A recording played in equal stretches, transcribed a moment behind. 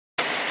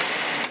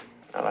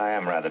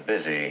I'm rather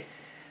busy.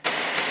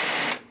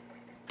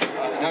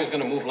 Now he's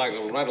going to move like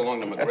right along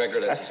to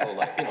McGregor. That's his whole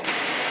life, you know.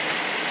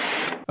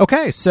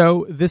 Okay,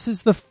 so this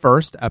is the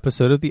first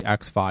episode of The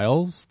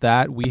X-Files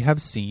that we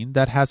have seen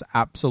that has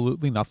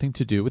absolutely nothing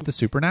to do with the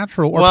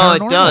supernatural or well,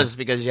 paranormal. It does,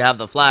 because you have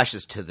the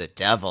flashes to the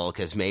devil,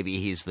 because maybe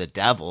he's the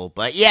devil.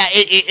 But yeah,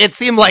 it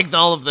seemed like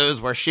all of those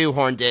were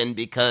shoehorned in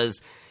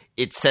because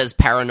it says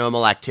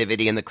paranormal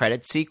activity in the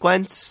credit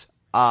sequence.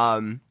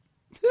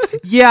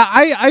 Yeah,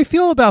 I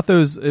feel about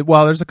those.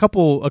 Well, there's a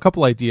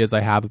couple ideas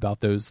I have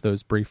about those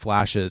brief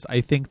flashes.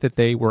 I think that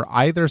they were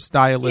either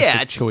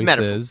stylistic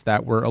choices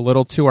that were a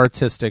little too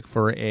artistic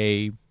for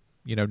a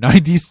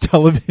 90s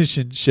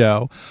television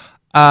show,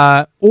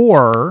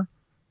 or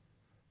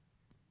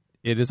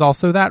it is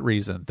also that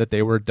reason that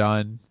they were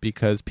done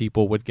because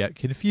people would get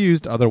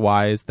confused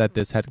otherwise that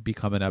this had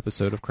become an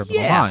episode of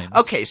Criminal Minds.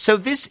 Okay, so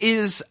this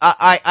is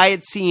I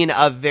had seen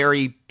a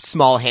very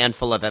small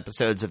handful of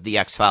episodes of The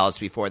X-Files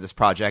before this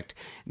project.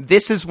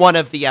 This is one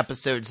of the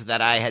episodes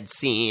that I had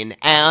seen,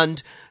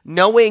 and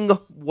knowing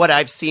what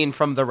I've seen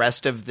from the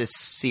rest of this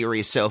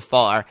series so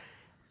far,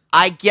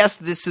 I guess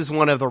this is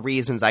one of the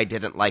reasons I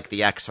didn't like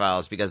The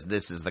X-Files, because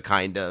this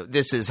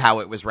is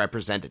how it was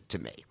represented to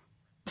me.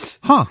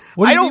 Huh.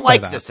 What do you I don't mean by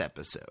like that? this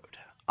episode.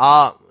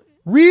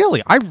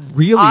 Really? I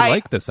really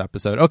like this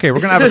episode. Okay, we're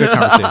going to have a good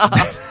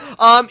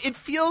conversation. It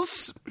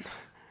feels,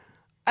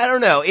 I don't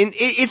know.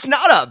 It's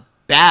not a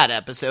bad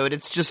episode.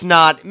 It's just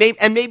not, maybe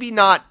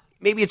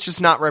it's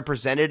just not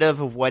representative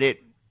of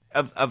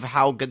of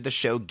how good the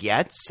show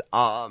gets.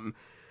 I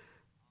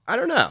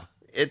don't know.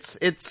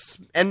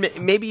 And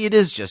maybe it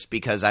is just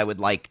because I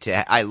like the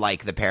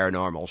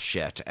paranormal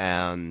shit,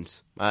 and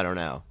I don't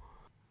know.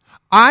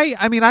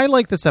 I mean, I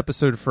like this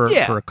episode for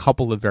a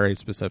couple of very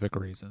specific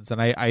reasons.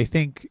 And I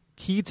think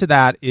key to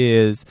that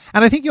is,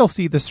 and I think you'll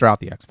see this throughout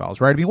the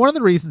X-Files, right? I mean, one of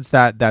the reasons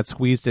that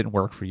Squeeze didn't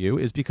work for you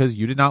is because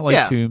you did not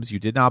like Toombs. You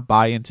did not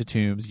buy into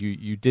Toombs.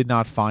 You did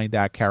not find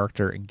that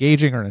character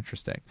engaging or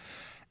interesting.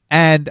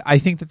 And I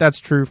think that that's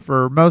true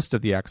for most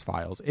of the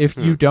X-Files. If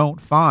you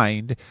don't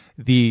find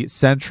the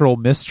central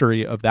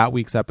mystery of that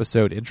week's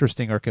episode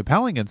interesting or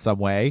compelling in some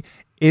way,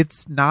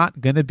 it's not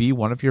going to be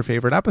one of your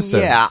favorite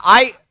episodes. Yeah,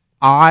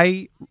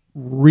 I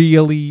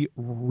really,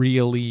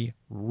 really,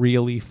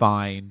 really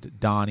find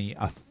Donnie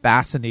a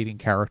fascinating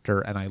character,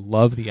 and I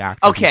love the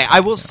actor. Okay, I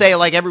will say,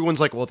 like, everyone's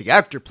like, well, the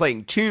actor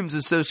playing Toombs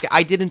is so scary.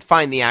 I didn't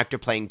find the actor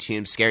playing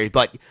Toombs scary,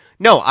 but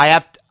no,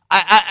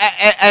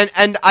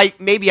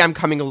 maybe I'm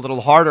coming a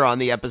little harder on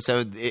the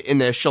episode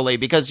initially,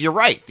 because you're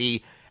right.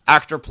 The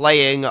actor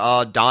playing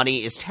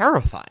Donnie is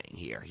terrifying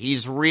here.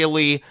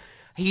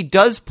 He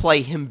does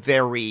play him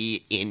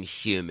very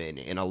inhuman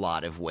in a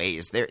lot of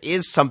ways. There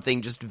is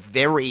something just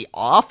very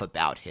off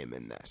about him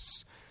in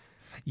this.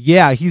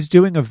 Yeah, he's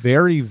doing a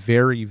very,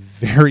 very,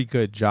 very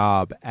good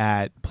job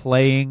at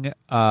playing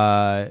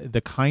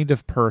the kind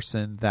of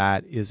person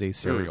that is a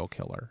serial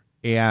killer.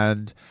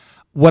 And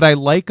what I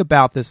like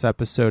about this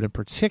episode in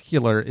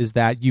particular is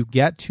that you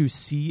get to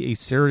see a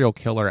serial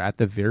killer at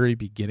the very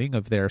beginning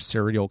of their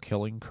serial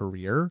killing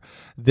career.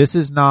 This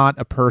is not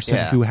a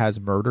person who has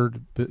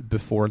murdered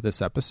before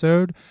this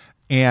episode,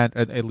 and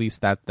at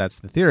least that's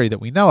the theory that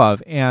we know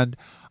of. And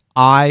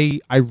I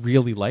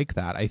really like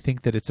that. I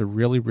think that it's a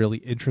really, really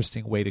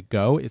interesting way to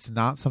go. It's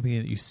not something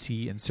that you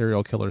see in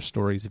serial killer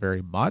stories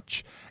very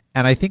much,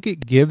 and I think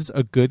it gives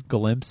a good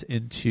glimpse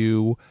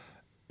into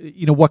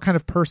what kind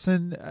of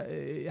person,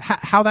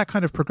 how that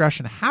kind of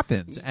progression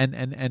happens,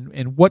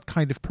 and what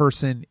kind of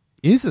person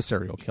is a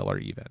serial killer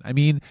even. I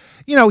mean,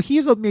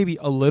 he's maybe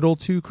a little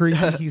too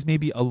creepy. He's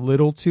maybe a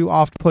little too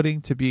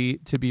off-putting to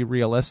be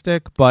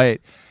realistic.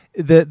 But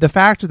the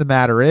fact of the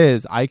matter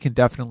is, I can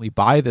definitely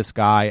buy this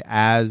guy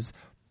as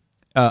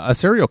a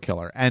serial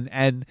killer.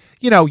 And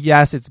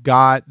yes, it's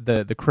got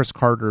the Chris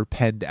Carter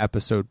penned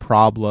episode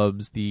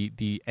problems.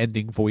 The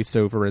ending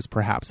voiceover is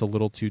perhaps a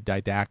little too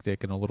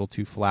didactic and a little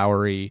too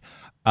flowery.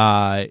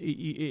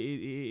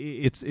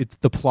 It's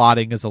the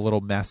plotting is a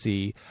little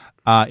messy.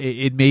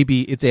 It may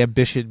be its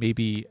ambition may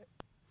be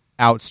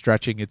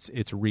outstretching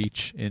its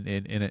reach in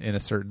a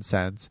certain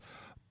sense,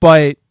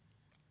 but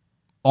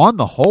on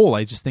the whole,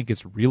 I just think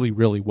it's really,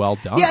 really well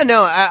done. Yeah,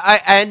 no,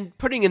 and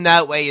putting it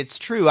that way, it's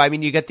true. I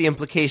mean, you get the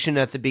implication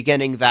at the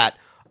beginning that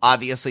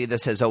obviously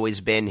this has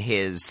always been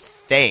his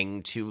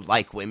thing to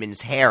like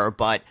women's hair,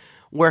 but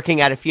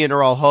working at a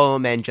funeral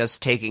home and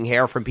just taking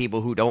hair from people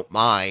who don't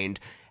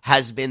mind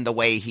has been the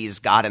way he's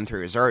gotten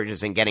through his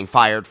urges, and getting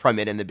fired from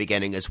it in the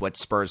beginning is what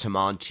spurs him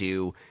on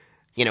to,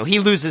 he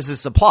loses his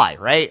supply,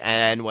 right?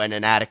 And when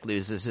an addict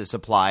loses his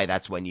supply,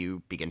 that's when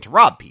you begin to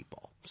rob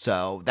people.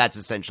 So that's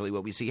essentially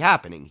what we see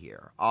happening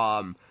here.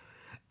 And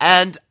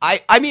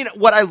I mean,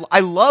 what I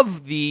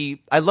love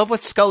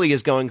what Scully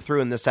is going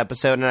through in this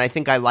episode, and I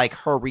think I like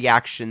her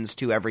reactions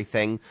to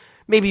everything,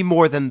 maybe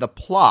more than the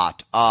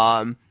plot.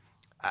 I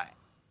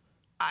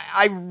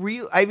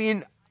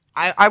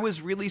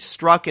was really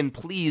struck and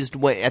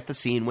pleased at the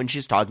scene when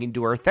she's talking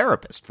to her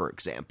therapist, for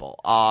example,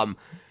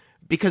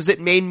 because it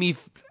made me.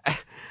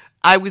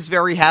 I was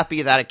very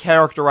happy that a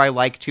character I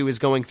liked who is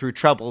going through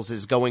troubles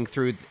is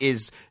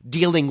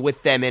dealing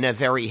with them in a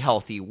very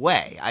healthy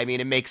way. I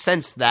mean, it makes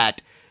sense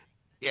that,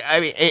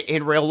 I mean,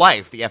 in real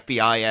life, the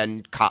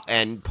FBI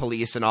and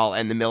police and all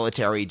and the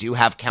military do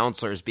have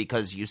counselors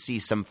because you see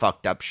some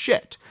fucked up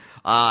shit.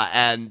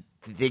 And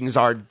things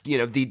are,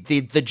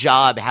 the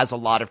job has a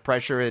lot of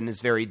pressure and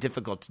is very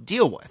difficult to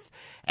deal with.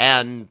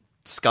 And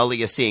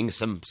Scully is seeing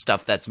some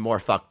stuff that's more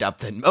fucked up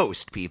than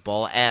most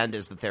people, and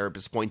as the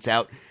therapist points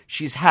out,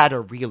 she's had a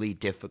really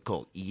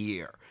difficult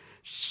year.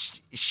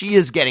 She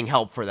is getting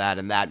help for that,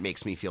 and that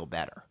makes me feel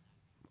better.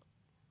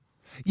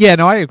 Yeah,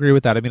 no, I agree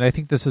with that. I mean, I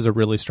think this is a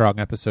really strong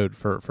episode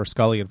for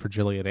Scully and for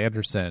Gillian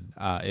Anderson,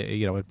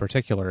 in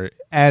particular.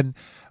 And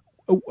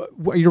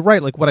you're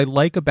right. Like, what I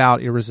like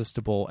about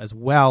Irresistible as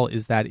well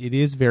is that it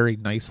is very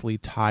nicely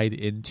tied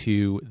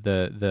into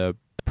the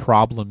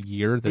problem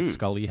year that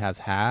Scully has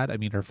had. I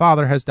mean, her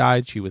father has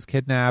died. She was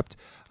kidnapped.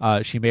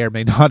 She may or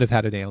may not have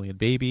had an alien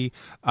baby.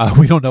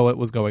 We don't know what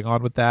was going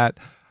on with that.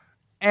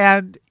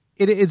 And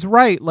it's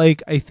right.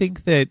 Like, I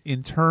think that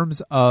in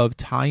terms of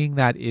tying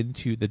that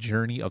into the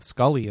journey of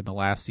Scully in the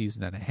last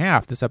season and a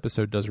half, this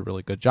episode does a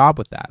really good job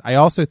with that. I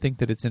also think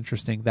that it's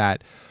interesting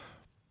that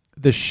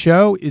the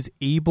show is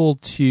able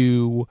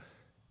to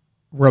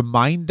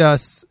remind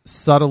us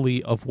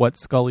subtly of what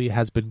Scully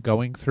has been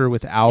going through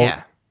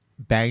without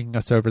banging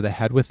us over the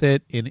head with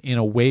it in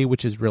a way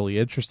which is really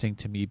interesting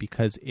to me,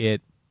 because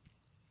it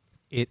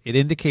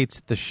indicates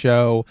that the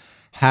show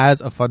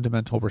has a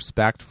fundamental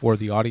respect for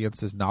the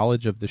audience's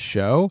knowledge of the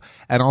show,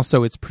 and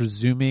also it's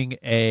presuming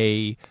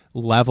a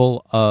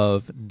level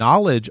of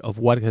knowledge of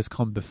what has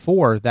come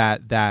before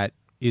that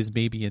is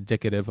maybe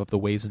indicative of the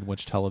ways in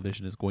which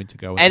television is going to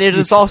go. And it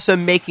is also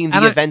making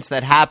the events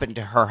that happened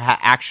to her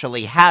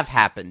actually have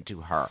happened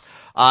to her.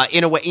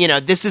 In a way,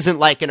 this isn't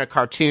like in a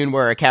cartoon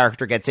where a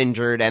character gets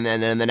injured and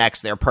then in the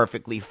next they're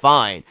perfectly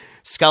fine.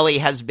 Scully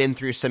has been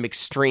through some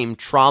extreme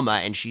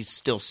trauma and she's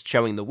still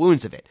showing the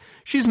wounds of it.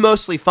 She's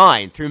mostly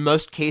fine. Through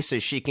most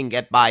cases, she can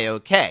get by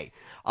okay.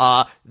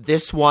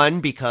 This one,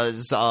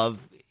 because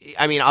of,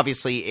 I mean,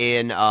 obviously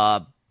in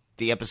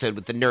the episode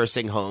with the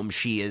nursing home,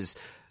 she is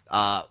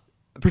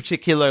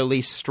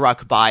particularly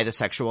struck by the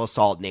sexual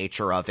assault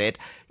nature of it.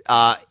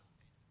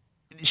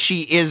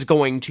 She is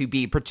going to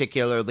be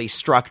particularly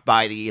struck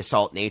by the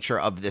assault nature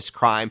of this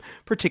crime,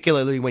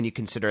 particularly when you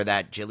consider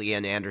that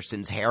Gillian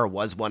Anderson's hair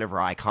was one of her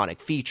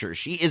iconic features.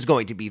 She is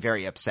going to be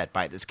very upset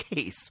by this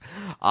case.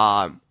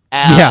 Well,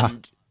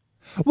 and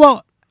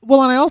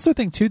I also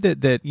think too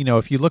that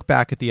if you look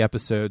back at the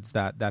episodes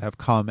that have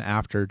come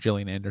after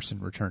Gillian Anderson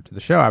returned to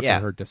the show after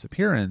her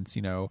disappearance,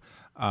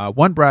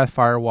 One Breath,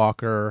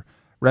 Firewalker,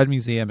 Red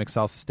Museum,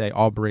 Excelsis Day,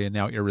 Aubrey, and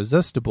now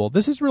Irresistible.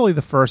 This is really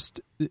the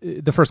first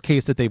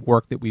case that they've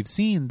worked that we've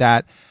seen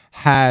that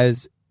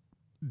has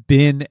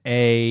been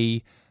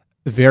a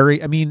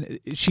very, I mean,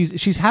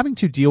 she's having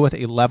to deal with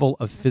a level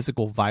of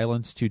physical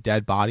violence to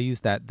dead bodies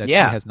that she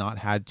has not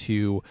had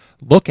to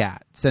look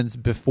at since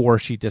before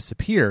she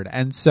disappeared.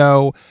 And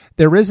so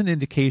there is an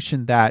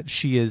indication that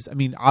she is, I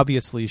mean,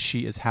 obviously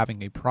she is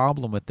having a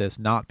problem with this,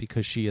 not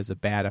because she is a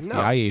bad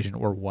FBI agent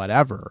or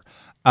whatever.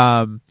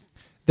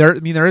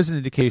 There is an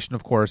indication,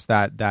 of course,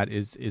 that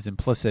is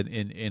implicit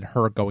in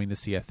her going to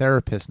see a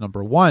therapist.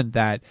 Number one,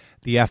 that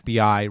the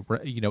FBI,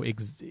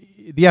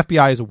 the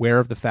FBI is aware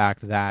of the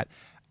fact that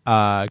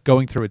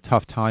going through a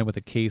tough time with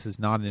a case is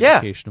not an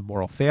indication of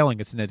moral failing.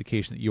 It's an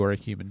indication that you are a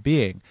human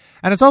being,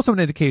 and it's also an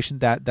indication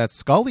that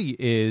Scully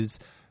is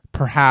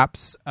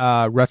perhaps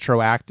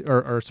retroactive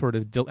or sort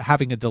of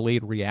having a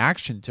delayed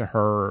reaction to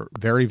her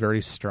very,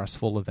 very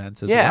stressful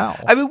events as well.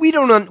 I mean, we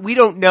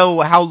don't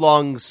know how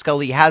long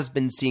Scully has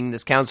been seeing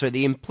this counselor.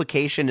 The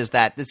implication is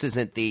that this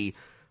isn't the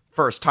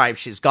first time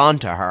she's gone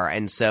to her,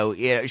 and so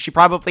she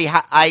probably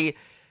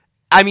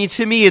I mean,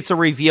 to me, it's a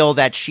reveal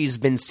that she's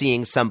been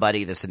seeing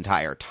somebody this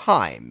entire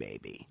time,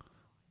 maybe.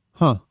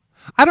 Huh.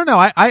 I don't know.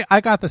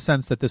 I got the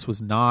sense that this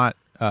was not.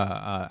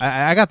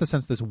 I got the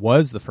sense this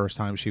was the first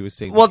time she was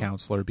seeing the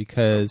counselor,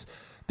 because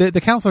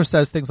the counselor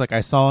says things like,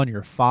 I saw in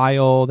your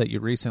file that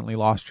you recently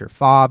lost your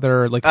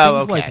father, like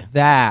things like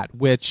that,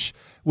 which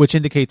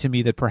indicate to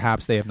me that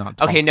perhaps they have not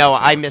talked. Okay, no,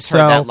 I misheard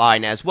that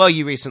line as, well,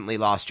 you recently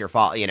lost your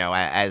father,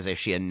 as if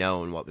she had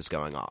known what was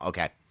going on.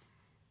 Okay.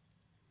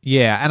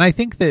 Yeah, and I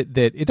think that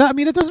it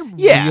doesn't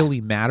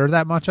really matter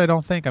that much, I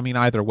don't think. I mean,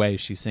 either way,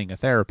 she's seeing a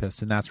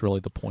therapist, and that's really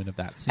the point of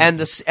that scene.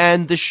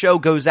 And the show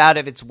goes out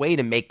of its way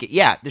to make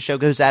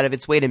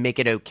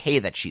it okay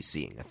that she's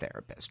seeing a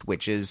therapist,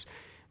 which is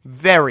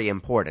very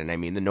important. I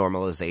mean, the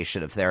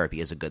normalization of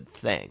therapy is a good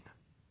thing.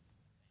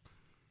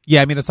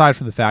 Yeah, I mean, aside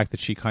from the fact that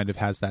she kind of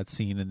has that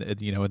scene in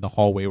the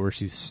hallway where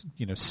she's,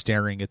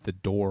 staring at the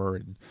door,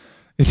 and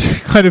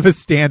it's kind of a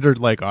standard,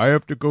 like, I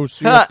have to go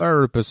see a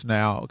therapist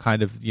now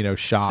kind of,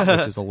 shot,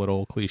 which is a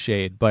little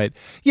cliched. But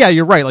yeah,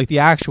 you're right. Like, the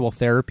actual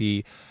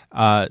therapy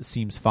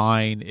seems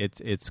fine.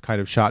 It's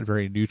kind of shot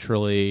very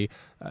neutrally.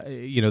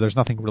 There's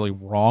nothing really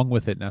wrong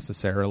with it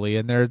necessarily.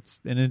 And there's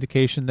an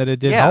indication that it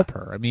did help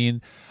her. I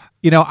mean,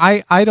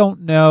 I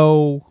don't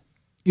know.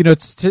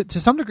 it's to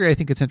some degree, I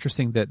think it's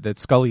interesting that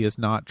Scully is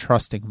not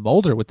trusting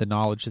Mulder with the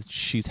knowledge that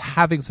she's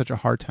having such a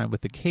hard time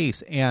with the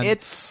case. And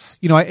It's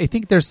I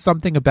think there's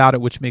something about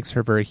it which makes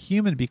her very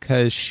human,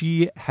 because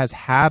she has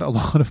had a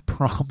lot of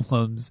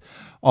problems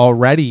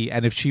already,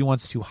 and if she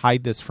wants to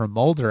hide this from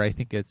Mulder, I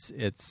think it's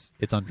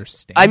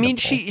understandable. I mean,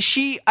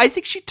 I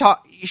think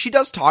she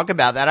does talk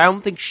about that. I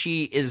don't think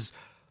she is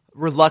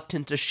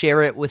reluctant to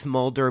share it with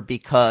Mulder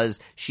because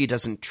she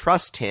doesn't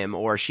trust him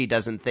or she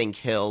doesn't think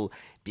he'll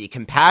be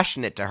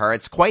compassionate to her.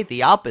 It's quite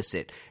the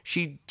opposite.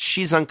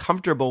 She's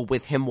uncomfortable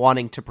with him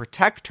wanting to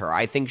protect her.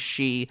 I think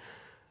she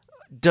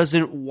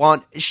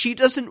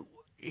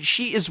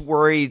is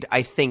worried,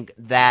 I think,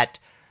 that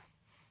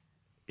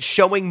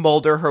showing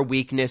Mulder her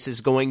weakness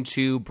is going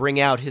to bring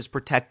out his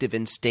protective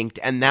instinct,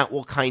 and that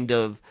will kind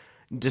of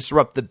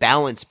disrupt the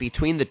balance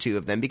between the two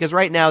of them, because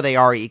right now they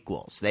are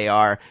equals. They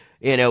are,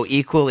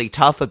 equally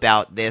tough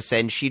about this,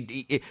 and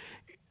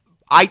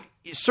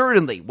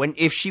certainly,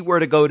 if she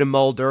were to go to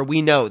Mulder,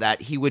 we know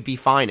that he would be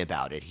fine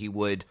about it. He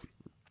would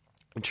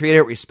treat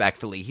it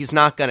respectfully. He's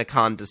not going to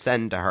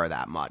condescend to her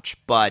that much,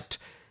 but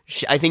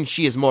I think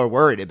she is more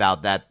worried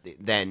about that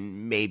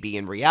than maybe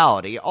in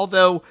reality.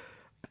 Although,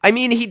 I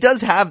mean, he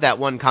does have that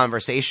one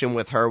conversation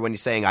with her when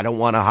he's saying, I don't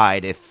want to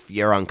hide if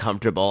you're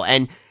uncomfortable,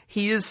 and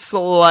he is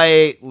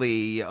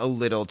slightly a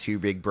little too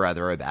big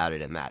brother about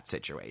it in that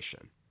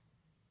situation.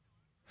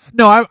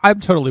 No,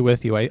 I'm totally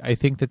with you. I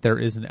think that there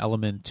is an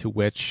element to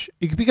which,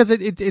 because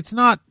it's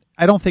not,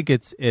 I don't think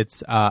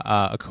it's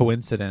a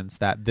coincidence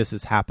that this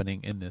is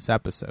happening in this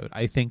episode.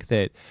 I think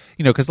that,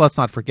 because let's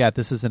not forget,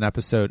 this is an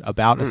episode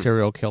about a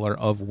serial killer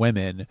of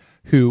women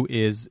who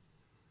is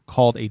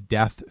called a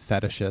death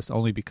fetishist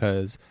only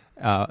because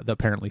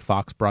apparently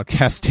Fox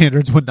broadcast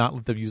standards would not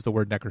let them use the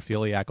word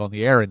necrophiliac on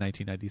the air in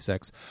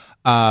 1996.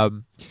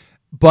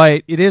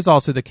 But it is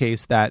also the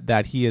case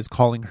that he is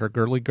calling her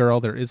girly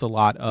girl. There is a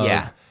lot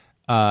of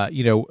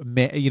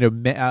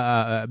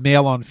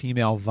male on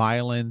female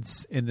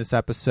violence in this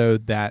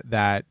episode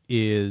that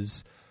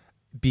is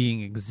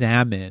being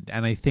examined,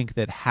 and I think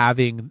that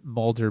having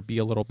Mulder be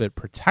a little bit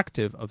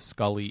protective of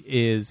Scully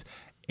is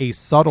a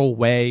subtle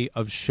way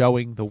of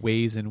showing the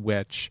ways in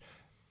which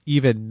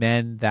even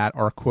men that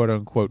are quote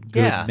unquote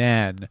good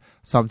men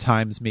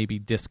sometimes maybe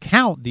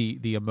discount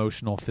the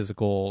emotional,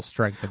 physical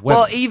strength of women.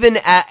 Well, even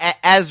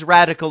as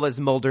radical as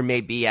Mulder may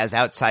be, as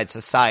outside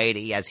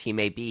society as he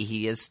may be,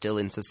 he is still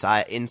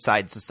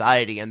inside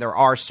society, and there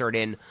are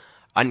certain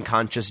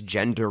unconscious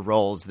gender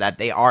roles that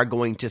they are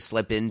going to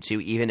slip into,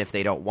 even if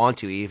they don't want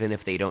to, even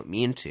if they don't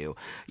mean to.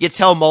 You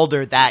tell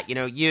Mulder that,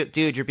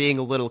 you're being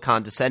a little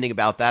condescending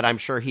about that. I'm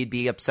sure he'd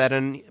be upset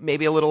and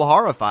maybe a little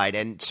horrified,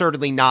 and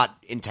certainly not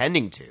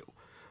intending to.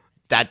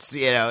 That's,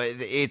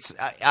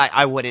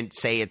 I wouldn't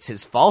say it's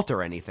his fault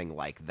or anything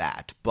like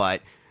that,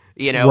 but,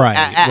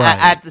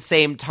 at the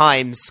same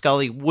time,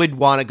 Scully would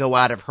want to go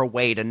out of her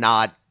way to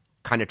not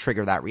kind of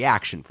trigger that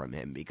reaction from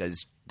him,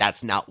 because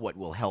that's not what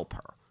will help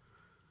her.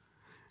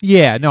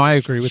 Yeah, no, I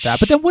agree with that.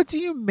 But then what do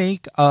you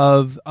make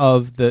of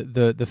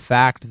the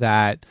fact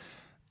that,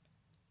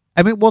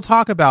 I mean, we'll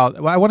talk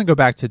about, I want to go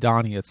back to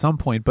Donnie at some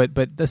point, but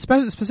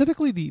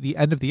specifically the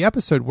end of the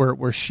episode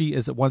where she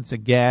is once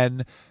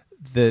again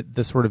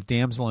the sort of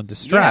damsel in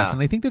distress. Yeah.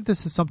 And I think that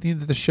this is something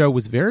that the show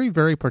was very,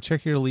 very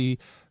particularly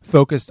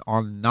focused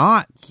on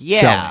not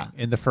showing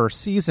in the first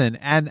season.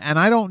 And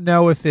I don't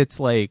know if it's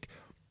like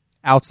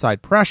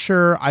outside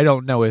pressure. I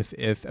don't know if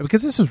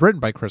because this was written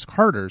by Chris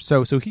Carter,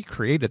 so he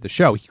created the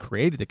show, he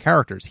created the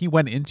characters, he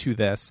went into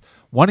this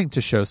wanting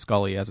to show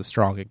Scully as a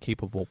strong and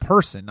capable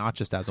person, not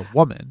just as a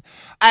woman.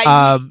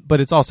 But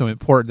it's also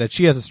important that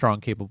she is a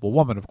strong, capable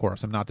woman. Of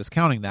course, I'm not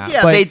discounting that.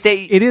 Yeah, but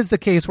they it is the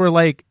case where,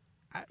 like,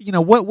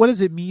 what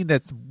does it mean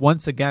that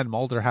once again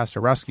Mulder has to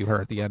rescue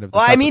her at the end of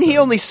this episode? I mean, he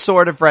only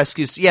sort of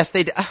rescues. Yes,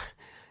 they.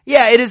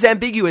 Yeah, it is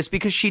ambiguous,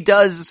 because she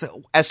does,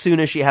 as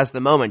soon as she has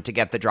the moment to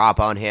get the drop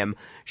on him,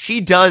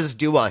 she does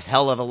do a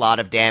hell of a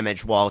lot of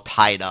damage while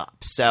tied up.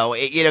 So,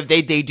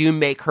 they do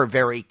make her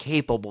very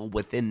capable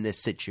within this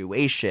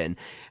situation.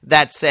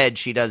 That said,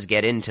 she does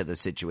get into the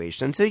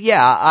situation. So,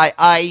 yeah,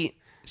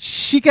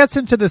 she gets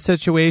into the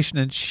situation,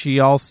 and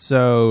she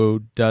also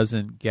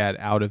doesn't get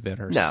out of it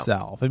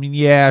herself. No. I mean,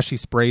 she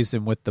sprays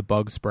him with the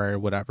bug spray or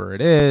whatever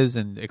it is,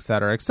 and et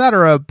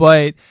cetera,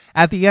 but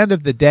at the end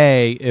of the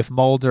day, if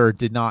Mulder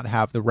did not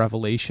have the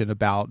revelation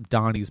about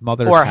Donnie's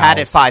mother's or house, had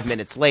it 5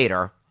 minutes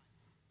later,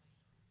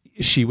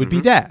 she would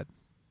be dead.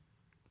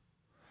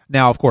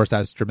 Now, of course,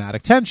 that's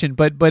dramatic tension,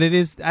 but it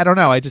is, I don't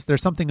know,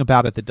 there's something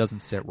about it that doesn't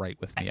sit right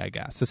with me, I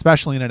guess,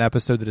 especially in an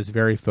episode that is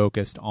very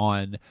focused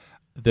on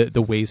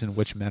the ways in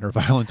which men are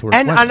violent towards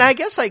women. And I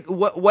guess, like,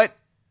 what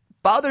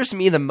bothers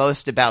me the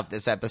most about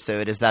this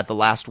episode is that the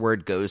last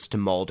word goes to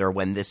Mulder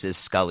when this is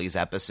Scully's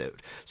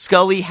episode.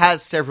 Scully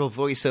has several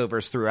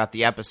voiceovers throughout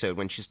the episode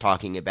when she's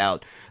talking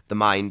about the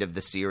mind of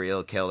the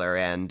serial killer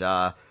and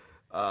all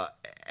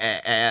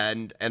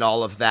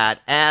of that.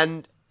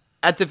 And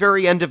at the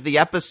very end of the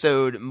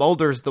episode,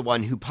 Mulder's the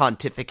one who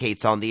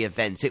pontificates on the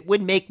events. It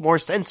would make more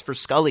sense for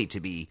Scully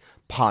to be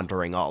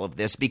pondering all of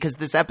this, because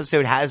this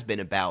episode has been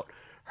about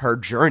her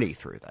journey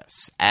through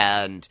this.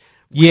 And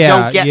we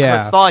don't get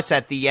her thoughts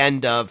at the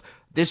end of,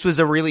 this was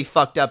a really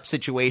fucked up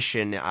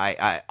situation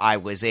I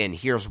was in.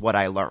 Here's what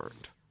I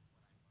learned.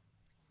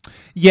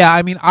 Yeah,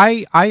 I mean,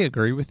 I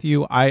agree with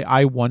you.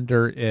 I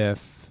wonder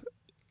if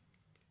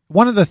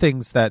one of the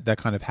things that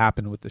kind of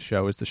happened with the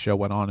show as the show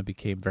went on and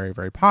became very,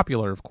 very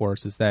popular, of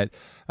course, is that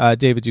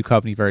David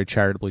Duchovny, very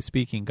charitably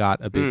speaking,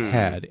 got a big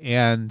head.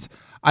 And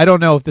I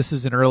don't know if this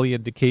is an early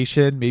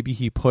indication. Maybe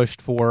he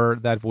pushed for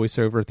that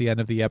voiceover at the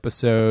end of the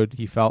episode.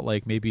 He felt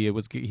like maybe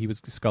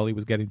Scully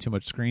was getting too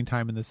much screen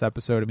time in this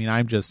episode. I mean,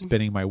 I'm just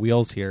spinning my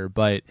wheels here,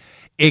 but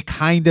it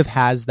kind of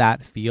has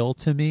that feel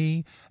to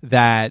me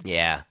that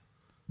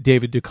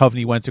David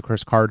Duchovny went to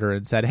Chris Carter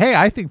and said, hey,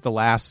 I think the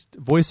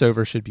last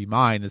voiceover should be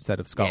mine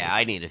instead of Scully's. Yeah,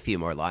 I need a few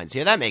more lines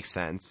here. That makes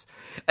sense.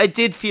 It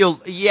did feel,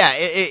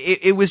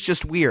 it was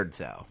just weird,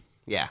 though.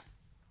 Yeah.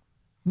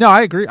 No,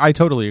 I agree. I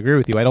totally agree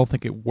with you. I don't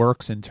think it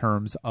works in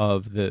terms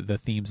of the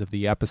themes of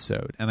the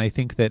episode. And I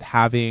think that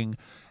having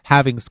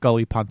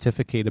Scully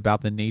pontificate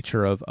about the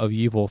nature of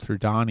evil through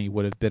Donnie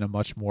would have been a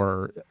much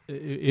more,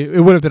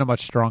 it would have been a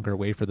much stronger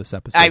way for this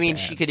episode. I mean,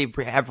 she could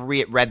have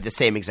read the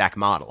same exact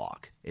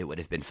monologue. It would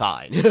have been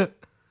fine.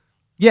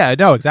 Yeah,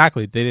 no,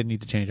 exactly. They didn't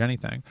need to change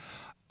anything.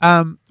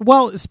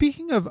 Well,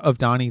 speaking of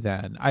Donnie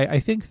then,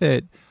 I think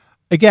that,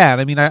 again,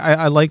 I mean,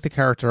 I like the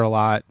character a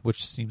lot,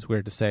 which seems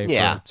weird to say for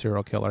a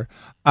serial killer.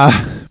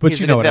 But he's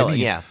you know what villain, I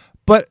mean. Yeah.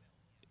 But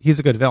he's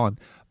a good villain.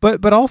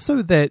 But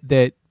also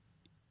that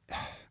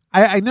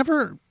I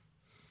never,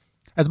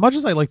 as much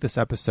as I like this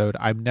episode,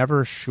 I'm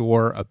never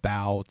sure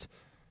about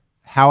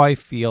how I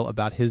feel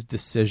about his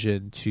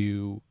decision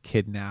to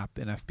kidnap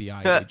an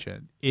FBI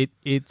agent.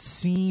 It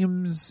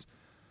seems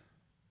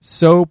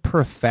so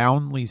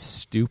profoundly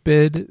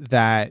stupid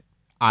that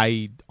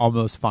I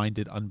almost find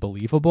it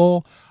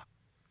unbelievable.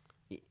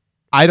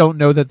 I don't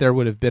know that there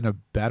would have been a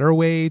better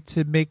way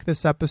to make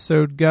this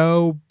episode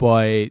go,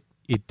 but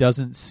it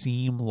doesn't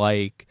seem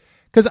like,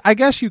 because I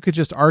guess you could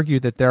just argue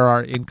that there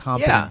are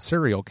incompetent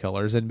serial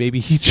killers, and maybe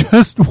he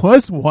just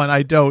was one.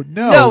 I don't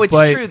know. No, it's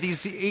true.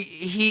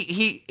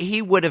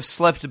 He would have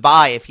slipped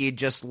by if he had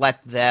just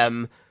let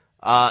them.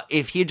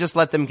 If he had just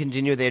let them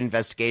continue their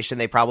investigation,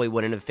 they probably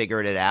wouldn't have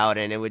figured it out,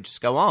 and it would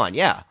just go on.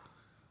 Yeah,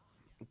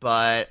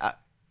 but.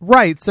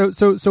 Right.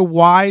 So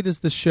why does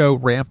the show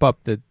ramp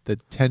up the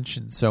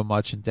tension so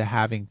much into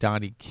having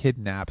Donnie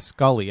kidnap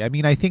Scully? I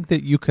mean, I think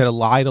that you could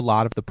elide a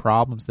lot of the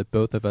problems that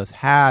both of us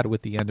had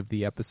with the end of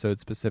the episode,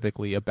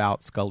 specifically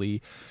about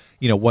Scully,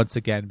 once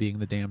again being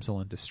the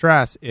damsel in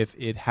distress, if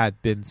it had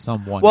been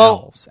someone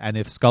else. And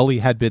if Scully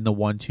had been the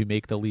one to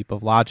make the leap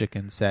of logic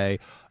and say,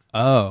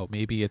 oh,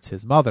 maybe it's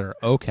his mother.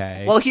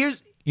 Okay. Well,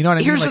 you know what I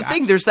mean? Here's the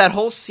thing. There's that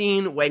whole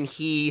scene when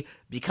he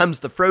becomes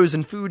the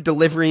frozen food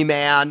delivery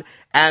man,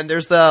 and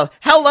there's the,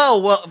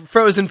 hello,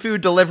 frozen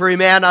food delivery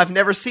man I've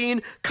never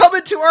seen. Come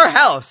into our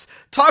house.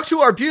 Talk to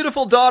our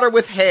beautiful daughter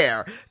with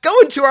hair. Go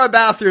into our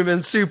bathroom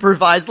and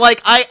supervise.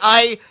 Like,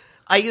 I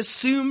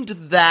assumed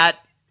that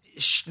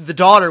the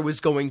daughter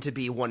was going to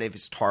be one of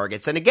his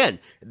targets. And again,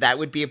 that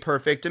would be a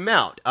perfect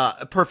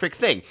a perfect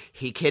thing.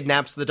 He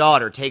kidnaps the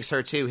daughter, takes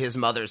her to his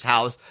mother's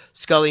house.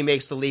 Scully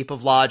makes the leap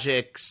of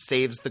logic,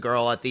 saves the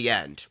girl at the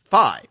end.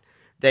 Fine.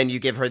 Then you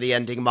give her the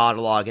ending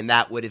monologue, and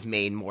that would have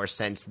made more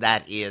sense.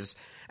 That is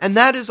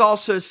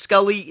also,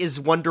 Scully is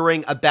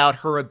wondering about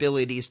her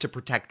abilities to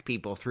protect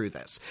people through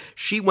this.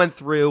 She went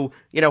through,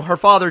 her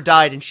father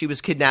died and she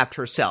was kidnapped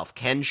herself.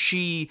 Can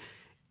she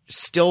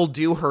still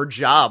do her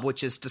job,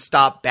 which is to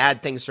stop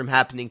bad things from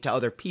happening to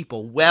other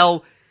people?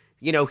 Well,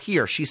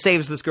 here, she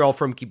saves this girl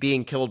from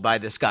being killed by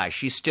this guy.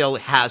 She still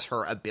has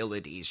her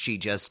abilities. She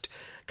just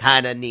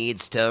kind of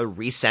needs to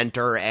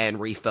recenter and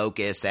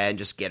refocus and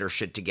just get her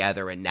shit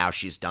together, and now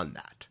she's done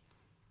that.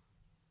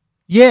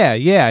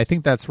 Yeah, I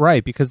think that's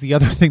right, because the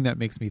other thing that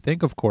makes me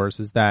think, of course,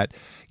 is that,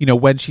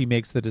 when she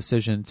makes the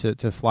decision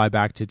to fly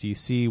back to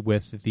DC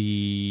with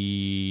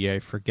I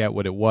forget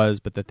what it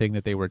was, but the thing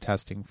that they were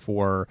testing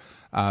for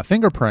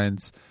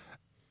fingerprints,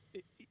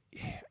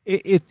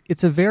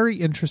 it's a very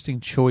interesting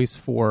choice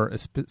for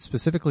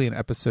specifically an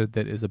episode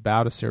that is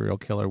about a serial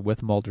killer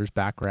with Mulder's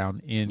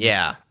background in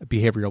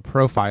behavioral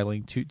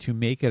profiling to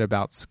make it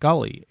about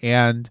Scully.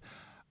 And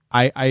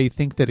I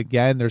think that,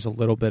 again, there's a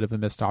little bit of a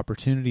missed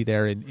opportunity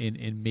there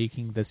in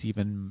making this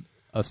even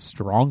a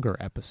stronger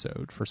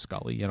episode for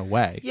Scully in a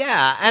way.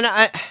 Yeah, and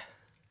I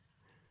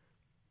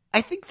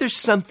think there's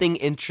something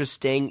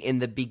interesting in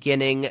the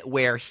beginning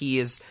where he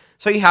is.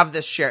 So you have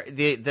this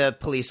the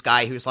police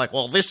guy who's like,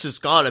 well, this has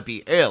got to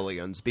be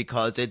aliens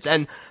because it's,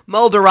 and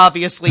Mulder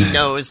obviously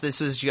knows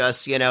this is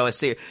just,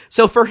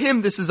 so for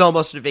him, this is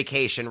almost a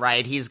vacation,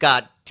 right? He's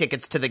got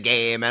tickets to the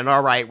game and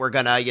all right, we're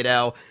going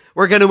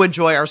to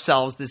enjoy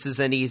ourselves. This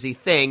is an easy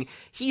thing.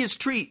 He is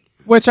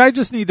Which I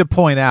just need to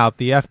point out,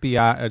 the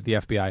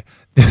FBI,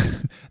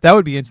 that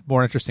would be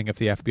more interesting if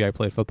the FBI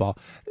played football.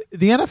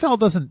 The NFL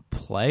doesn't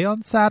play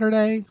on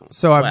Saturday,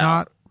 so I'm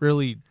not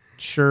really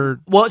sure.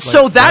 Well,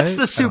 so that's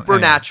the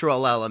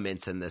supernatural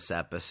elements in this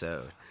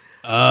episode.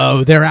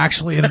 Oh, they're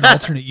actually in an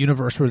alternate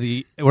universe where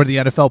the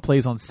NFL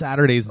plays on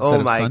Saturdays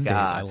instead of Sundays.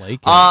 God. I like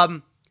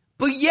it.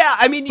 But yeah,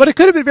 I mean, but it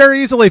could have been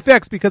very easily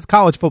fixed because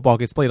college football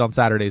gets played on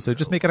Saturdays, so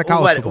just make it a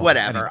college football.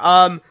 Whatever.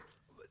 Anyway.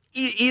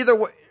 Either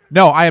way.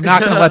 No, I am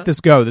not going to let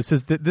this go. This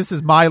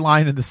is my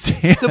line in the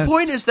sand. The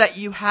point is that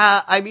you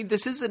have, I mean,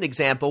 this is an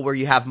example where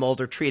you have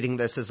Mulder treating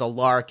this as a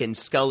lark and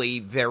Scully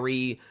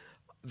very,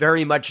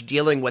 very much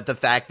dealing with the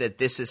fact that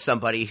this is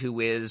somebody who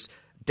is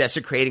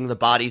desecrating the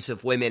bodies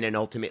of women and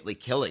ultimately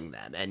killing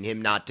them, and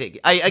him not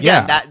taking. I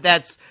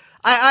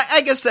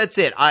guess that's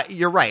it.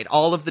 You're right.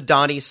 All of the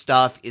Donnie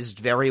stuff is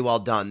very well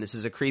done. This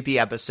is a creepy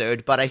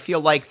episode, but I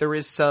feel like there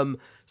is some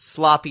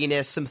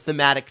sloppiness, some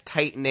thematic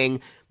tightening.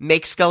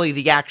 Make Scully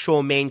the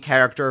actual main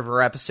character of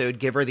her episode.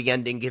 Give her the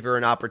ending. Give her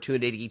an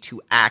opportunity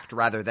to act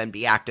rather than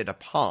be acted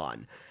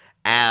upon.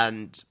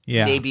 And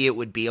maybe it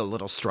would be a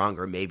little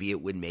stronger. Maybe it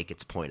would make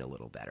its point a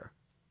little better.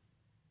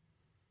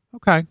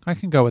 Okay, I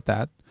can go with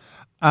that.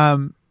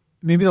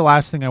 Maybe the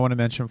last thing I want to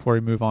mention before we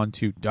move on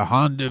to De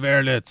Haan de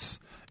Verlitz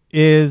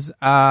is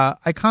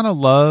I kind of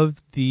love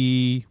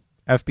the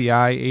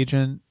FBI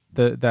agent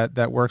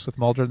that works with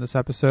Mulder in this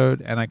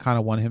episode, and I kind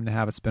of want him to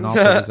have a spinoff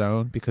of his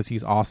own because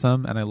he's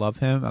awesome and I love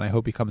him, and I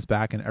hope he comes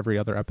back in every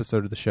other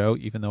episode of the show,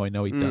 even though I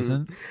know he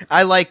doesn't.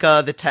 I like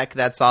the tech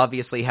that's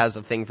obviously has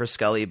a thing for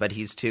Scully, but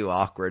he's too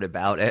awkward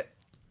about it.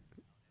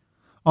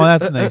 Oh,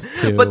 that's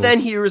nice too. But then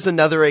here's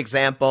another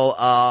example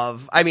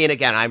of, I mean,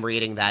 again, I'm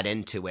reading that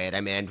into it.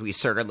 I mean, we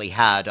certainly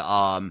had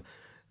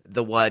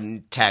the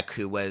one tech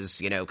who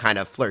was, kind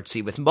of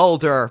flirty with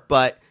Mulder,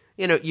 but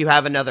you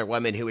have another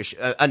woman who is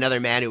another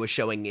man who is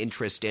showing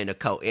interest in a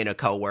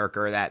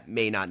coworker that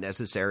may not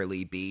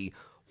necessarily be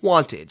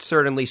wanted.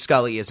 Certainly,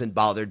 Scully isn't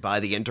bothered by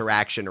the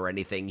interaction or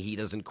anything. He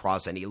doesn't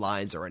cross any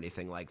lines or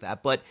anything like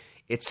that, but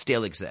it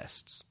still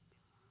exists.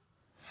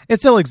 It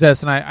still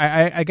exists, and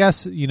I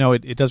guess,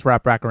 it does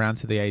wrap back around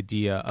to the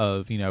idea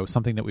of,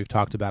 something that we've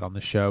talked about on the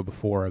show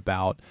before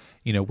about,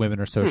 women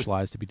are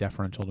socialized to be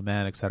deferential to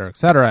men, et cetera, et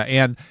cetera.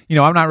 And,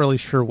 I'm not really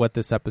sure what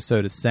this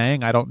episode is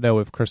saying. I don't know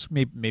if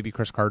maybe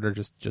Chris Carter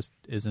just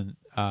isn't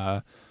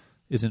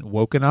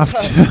woke enough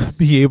to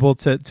be able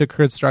to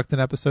construct an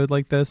episode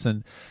like this.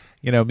 And,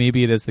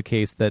 maybe it is the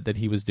case that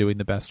he was doing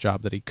the best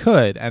job that he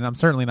could. And I'm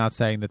certainly not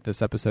saying that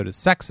this episode is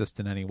sexist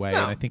in any way. No.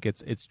 And I think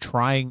it's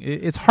trying,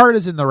 its heart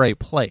is in the right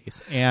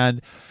place.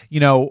 And,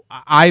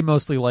 I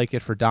mostly like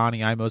it for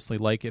Donnie. I mostly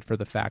like it for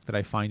the fact that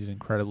I find it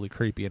incredibly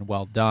creepy and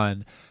well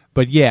done.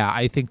 But yeah,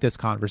 I think this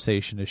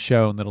conversation has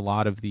shown that a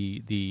lot of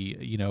the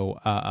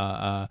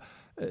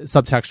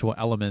subtextual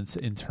elements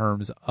in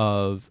terms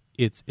of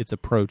its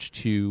approach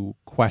to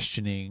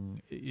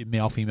questioning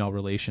male-female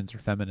relations or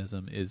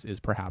feminism is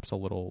perhaps a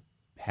little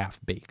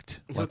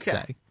half-baked, let's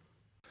say.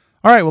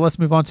 All right, well, let's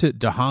move on to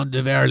De Haan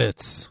de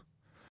Verlitz,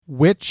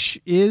 which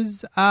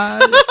is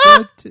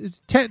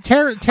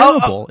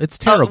terrible. It's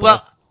terrible.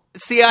 Well,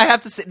 see, I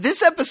have to say,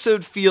 this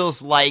episode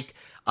feels like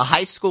a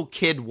high school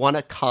kid won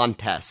a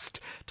contest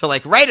to,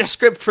 write a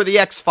script for the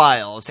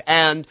X-Files,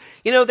 and,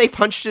 they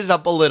punched it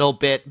up a little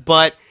bit,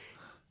 but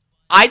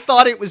I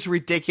thought it was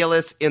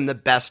ridiculous in the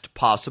best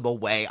possible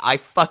way. I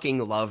fucking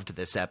loved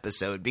this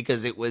episode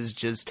because it was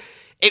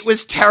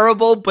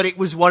terrible, but it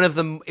was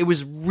it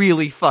was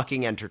really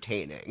fucking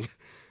entertaining.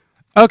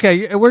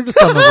 Okay, we're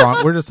just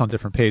on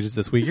different pages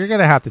this week. You're going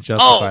to have to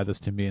justify this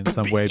to me in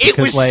some way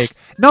because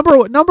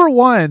number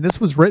one,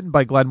 this was written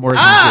by Glenn Morgan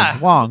and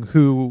James Wong,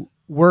 who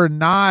were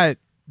not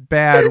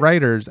bad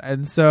writers.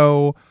 And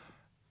so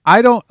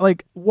I don't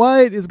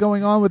what is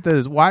going on with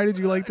this? Why did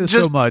you like this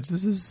so much?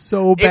 This is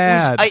so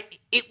bad.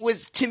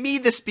 To me,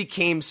 this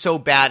became so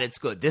bad it's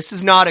good. This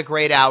is not a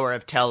great hour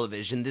of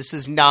television. This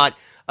is not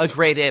a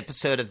great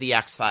episode of The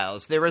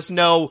X-Files. There is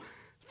no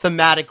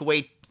thematic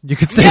weight. You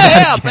could say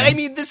that again. But I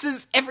mean,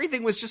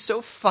 everything was just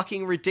so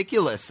fucking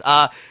ridiculous.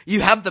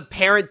 You have the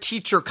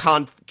parent-teacher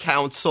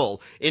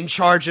council in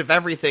charge of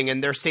everything,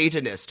 and they're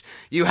Satanist.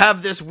 You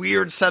have this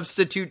weird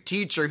substitute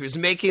teacher who's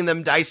making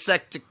them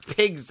dissect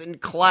pigs in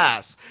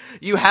class.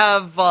 You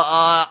have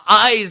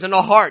eyes and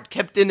a heart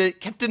kept in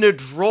a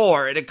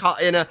drawer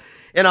in a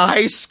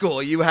high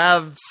school. You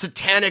have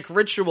satanic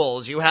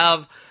rituals. You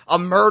have a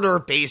murder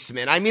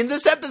basement. I mean,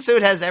 this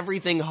episode has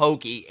everything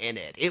hokey in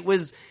it. It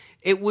was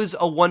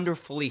a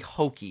wonderfully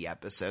hokey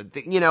episode.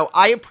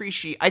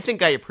 I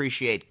think I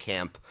appreciate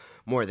camp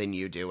more than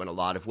you do in a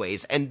lot of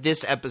ways, and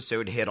this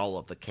episode hit all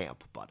of the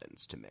camp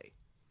buttons to me.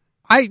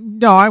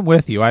 I'm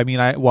with you. I mean,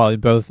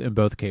 in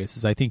both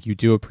cases, I think you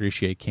do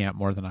appreciate camp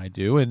more than I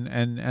do,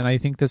 and I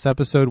think this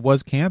episode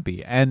was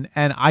campy, and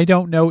I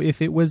don't know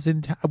if it was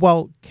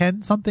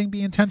can something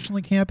be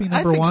intentionally campy?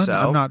 Number one, so.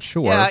 I'm not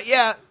sure.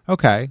 Yeah.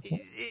 Okay.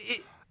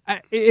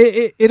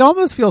 It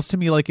almost feels to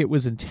me like it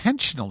was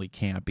intentionally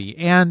campy,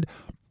 and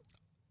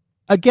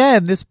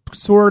again, this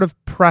sort of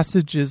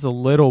presages a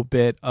little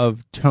bit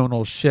of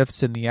tonal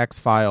shifts in the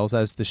X-Files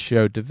as the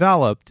show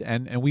developed,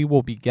 and we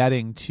will be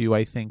getting to,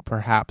 I think,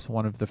 perhaps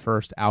one of the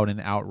first out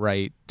and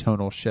outright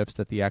tonal shifts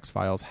that the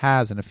X-Files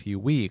has in a few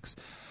weeks.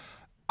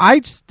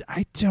 I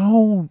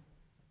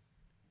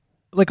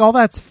like all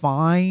that's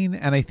fine,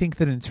 and I think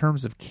that in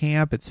terms of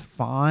camp, it's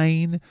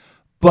fine.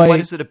 But what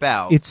is it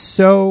about? It's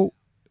so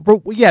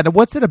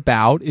what's it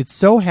about? It's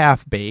so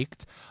half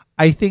baked.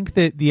 I think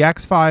that the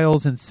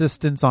X-Files'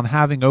 insistence on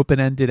having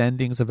open-ended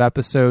endings of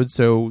episodes,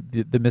 so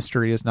the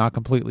mystery is not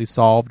completely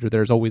solved, or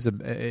there's always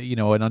an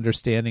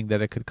understanding that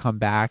it could come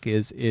back,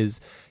 is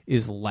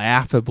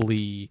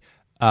laughably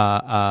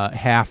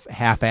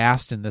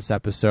half-assed in this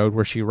episode,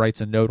 where she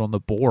writes a note on the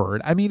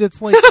board. I mean,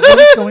 it's like, what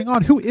is going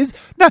on? Who is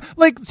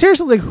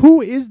seriously, like,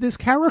 who is this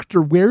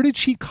character? Where did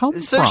she come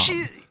from?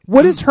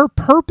 What is her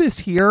purpose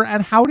here,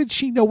 and how did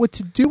she know what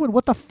to do, and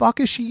what the fuck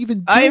is she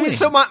even doing? I mean,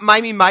 so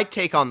my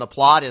take on the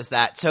plot is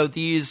that, so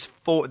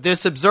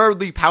this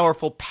absurdly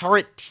powerful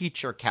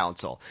parent-teacher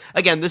council,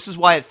 again, this is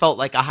why it felt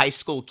like a high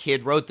school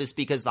kid wrote this,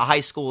 because the high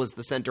school is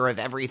the center of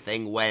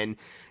everything, when,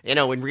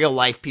 in real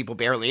life, people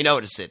barely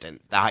notice it in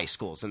the high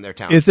schools in their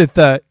town. Is it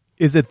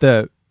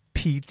the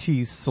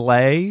PT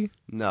Slay?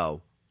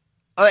 No.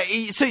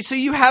 So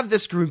you have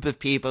this group of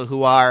people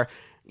who are,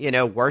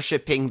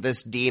 worshiping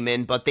this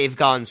demon, but they've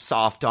gone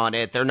soft on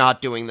it. They're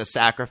not doing the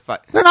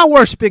sacrifice. They're not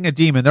worshiping a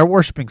demon. They're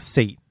worshiping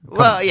Satan.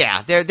 Well,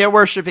 yeah, they're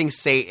worshiping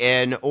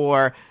Satan,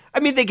 or, I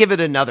mean, they give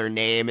it another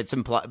name. It's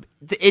implied.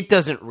 It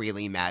doesn't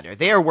really matter.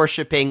 They are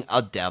worshiping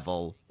a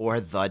devil, or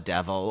the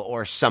devil,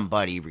 or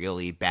somebody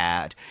really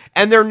bad.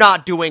 And they're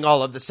not doing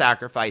all of the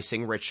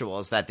sacrificing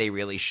rituals that they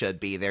really should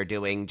be. They're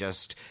doing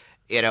just,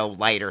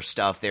 lighter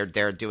stuff.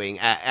 They're doing,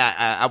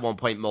 at one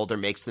point, Mulder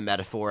makes the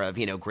metaphor of,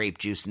 grape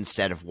juice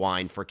instead of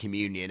wine for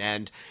communion.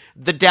 And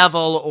the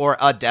devil, or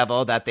a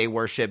devil that they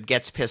worship,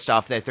 gets pissed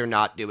off that they're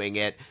not doing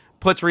it,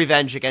 puts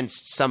revenge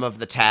against some of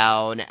the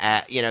town,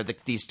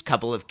 these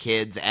couple of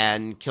kids,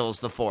 and kills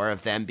the 4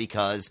 of them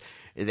because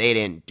they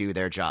didn't do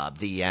their job.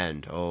 The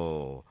end.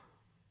 Oh.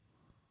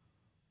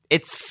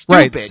 It's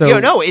stupid. Right,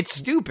 so, it's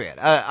stupid.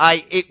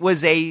 It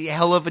was a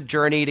hell of a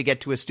journey to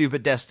get to a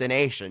stupid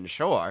destination,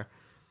 sure.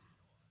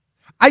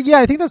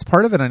 I think that's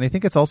part of it, and I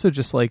think it's also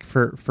just like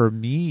for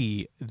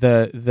me,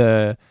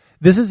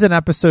 this is an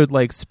episode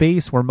like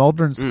Space, where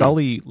Mulder and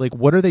Scully, like,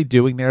 what are they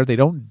doing there? They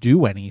don't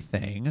do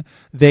anything.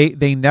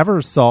 They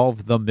never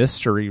solve the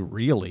mystery,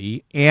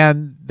 really,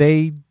 and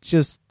they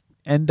just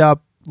end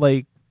up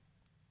like,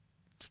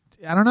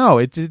 I don't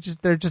know.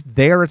 They're just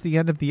there at the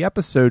end of the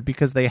episode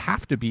because they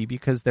have to be,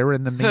 because they're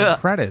in the main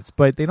credits,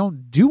 but they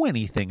don't do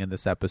anything in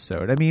this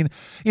episode. I mean,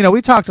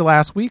 we talked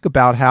last week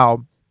about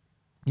how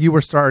you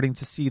were starting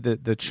to see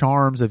the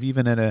charms of,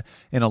 even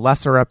in a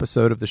lesser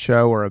episode of the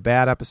show, or a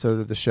bad episode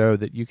of the show,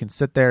 that you can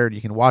sit there and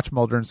you can watch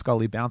Mulder and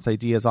Scully bounce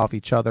ideas off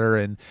each other,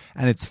 and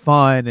it's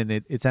fun, and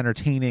it's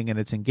entertaining, and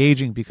it's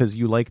engaging because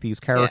you like these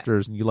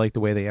characters, and you like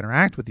the way they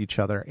interact with each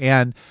other.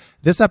 And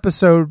this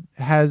episode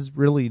has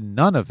really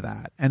none of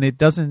that, and it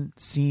doesn't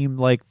seem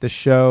like the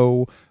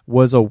show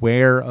was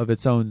aware of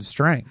its own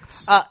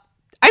strengths.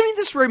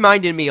 This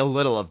reminded me a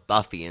little of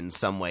Buffy in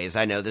some ways.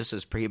 I know this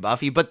is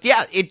pre-Buffy, but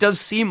yeah, it does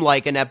seem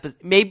like an episode.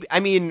 Maybe, I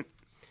mean,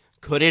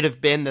 could it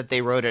have been that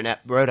they wrote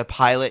a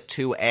pilot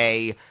to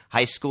a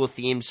high school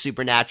themed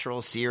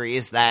supernatural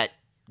series that,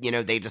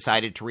 they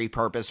decided to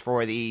repurpose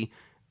for the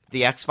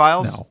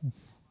X-Files?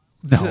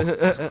 No,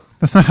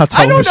 that's not how television works.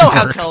 I don't know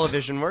how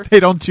television works. They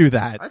don't do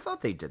that. I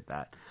thought they did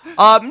that.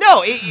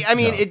 No,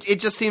 it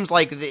just seems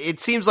like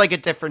a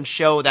different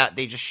show that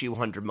they just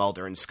shoehorned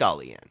Mulder and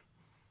Scully in.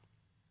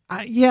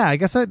 I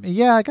guess that's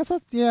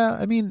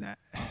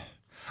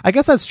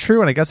true,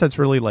 and I guess that's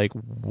really like,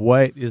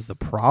 what is the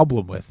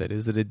problem with it?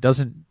 Is that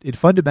it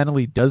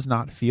fundamentally does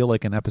not feel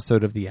like an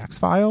episode of the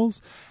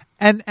X-Files,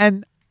 and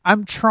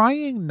I'm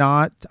talking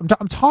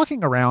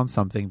around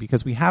something,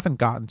 because we haven't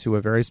gotten to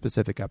a very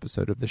specific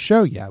episode of the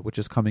show yet, which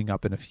is coming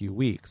up in a few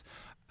weeks.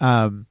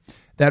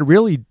 That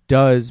really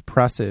does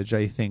presage,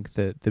 I think,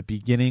 that the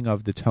beginning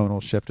of the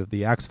tonal shift of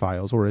the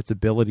X-Files, or its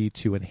ability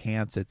to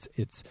enhance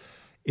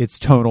its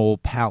tonal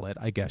palette,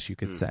 I guess you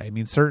could say. I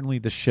mean, certainly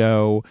the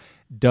show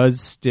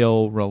does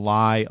still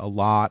rely a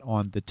lot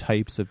on the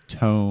types of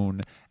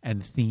tone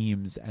and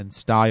themes and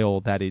style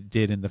that it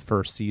did in the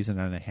first season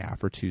and a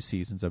half or 2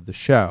 seasons of the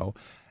show.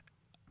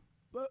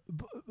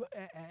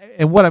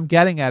 And what I'm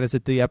getting at is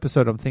that the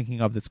episode I'm thinking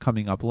of that's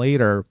coming up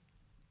later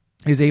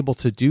is able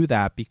to do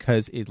that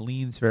because it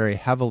leans very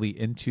heavily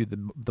into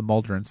the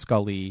Mulder and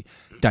Scully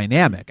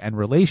dynamic and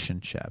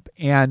relationship.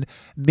 And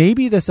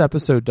maybe this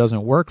episode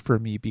doesn't work for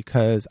me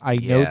because I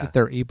know that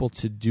they're able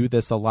to do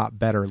this a lot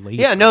better later.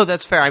 Yeah, no,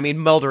 that's fair. I mean,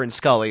 Mulder and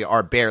Scully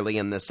are barely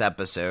in this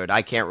episode.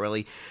 I can't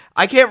really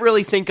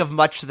think of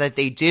much that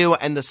they do,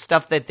 and the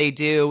stuff that they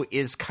do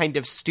is kind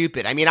of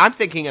stupid. I mean, I'm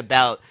thinking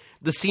about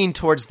the scene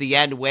towards the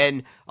end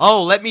when,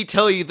 let me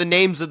tell you the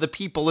names of the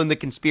people in the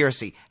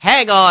conspiracy.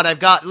 Hang on,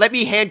 let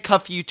me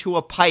handcuff you to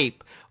a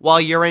pipe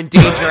while you're in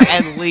danger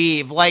and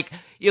leave. Like,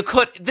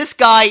 this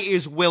guy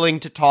is willing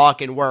to talk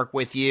and work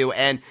with you,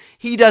 and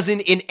he doesn't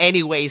in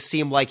any way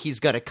seem like he's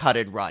gonna cut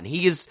and run.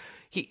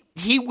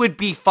 He would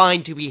be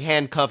fine to be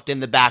handcuffed in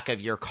the back of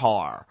your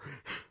car.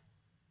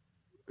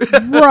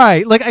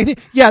 Right. Like, I think,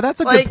 yeah, that's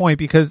a Like- good point,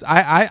 because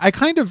I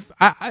kind of,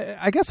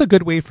 I guess a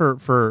good way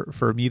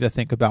for me to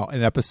think about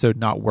an episode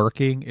not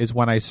working is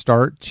when I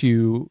start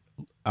to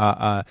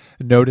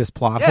notice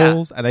plot Yeah.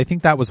 holes. And I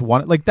think that was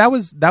one, like, that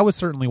was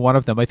certainly one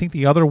of them. I think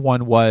the other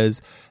one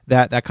was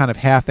that kind of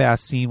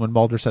half-ass scene when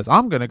Mulder says,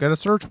 I'm going to get a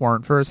search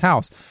warrant for his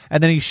house.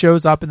 And then he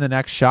shows up in the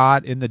next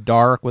shot in the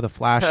dark with a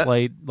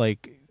flashlight,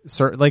 like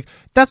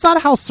that's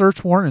not how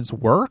search warrants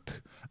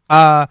work.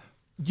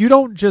 You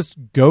don't just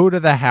go to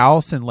the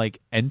house and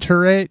like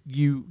enter it.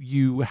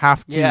 You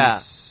have to Yeah.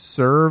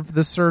 serve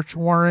the search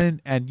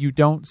warrant, and you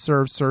don't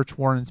serve search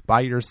warrants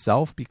by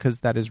yourself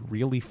because that is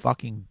really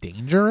fucking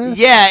dangerous.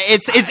 Yeah,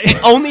 it's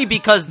only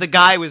because the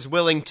guy was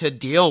willing to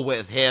deal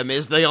with him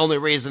is the only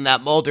reason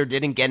that Mulder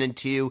didn't get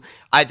into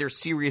either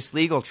serious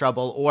legal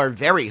trouble or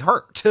very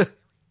hurt.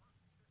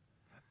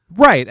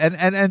 Right.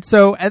 And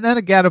so, and then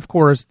again, of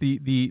course,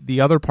 the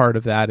other part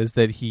of that is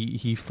that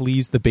he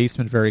flees the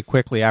basement very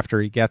quickly after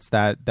he gets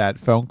that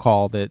phone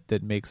call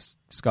that makes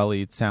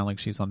Scully sound like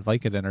she's on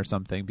Vicodin or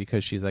something,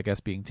 because she's, I guess,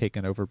 being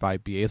taken over by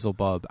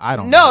Beelzebub. I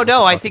don't know.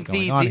 No, I what think is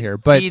going on here,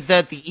 but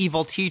the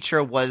evil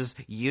teacher was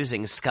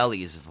using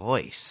Scully's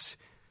voice.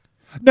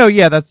 no,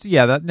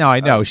 no, I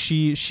know.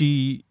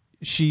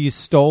 She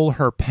stole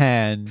her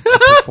pen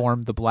to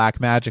perform the black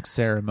magic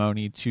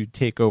ceremony to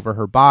take over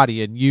her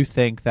body, and you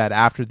think that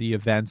after the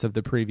events of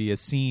the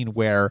previous scene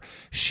where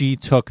she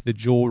took the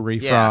jewelry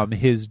Yeah. from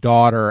his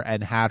daughter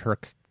and had her,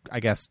 I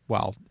guess,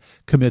 well,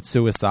 commit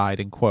suicide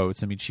in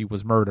quotes. I mean, she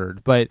was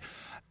murdered, but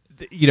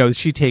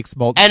she takes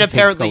And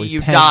apparently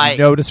you die.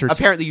 Notice her.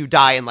 Apparently you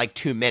die in like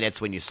 2 minutes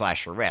when you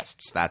slash your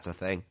wrists. That's a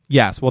thing.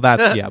 Yes, well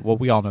that's yeah. Well,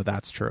 we all know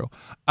that's true.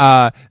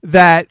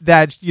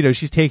 That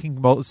she's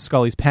taking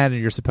Scully's pen,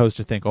 and you're supposed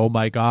to think, oh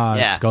my God,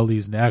 Yeah.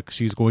 Scully's next.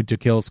 She's going to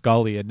kill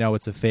Scully, and no,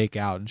 it's a fake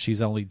out, and she's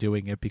only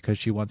doing it because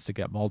she wants to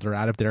get Mulder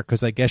out of there.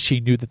 Because I guess she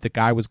knew that the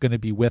guy was going to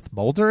be with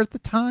Mulder at the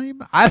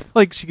time.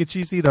 Could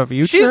she see the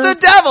future? She's the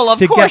devil. Of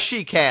to course get-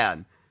 she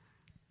can.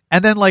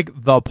 And then like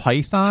the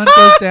python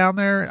goes down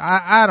there.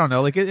 I don't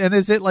know. Like, and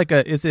is it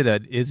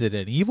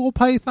an evil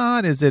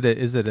python? Is it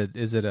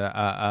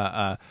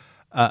a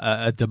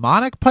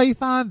demonic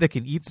python that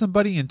can eat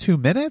somebody in 2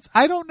 minutes?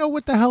 I don't know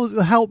what the hell.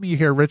 Help me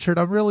here, Richard.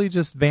 I'm really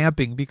just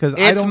vamping because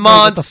I It's don't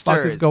monsters. know what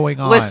the fuck is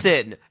going on.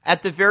 Listen,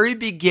 at the very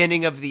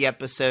beginning of the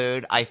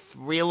episode, I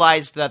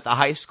realized that the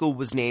high school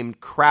was named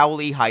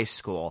Crowley High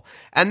School.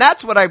 And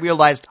that's when I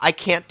realized I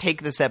can't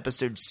take this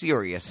episode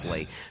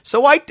seriously.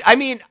 So I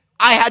mean,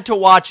 I had to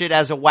watch it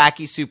as a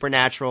wacky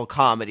supernatural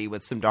comedy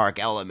with some dark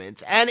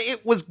elements, and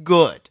it was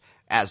good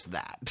as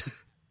that.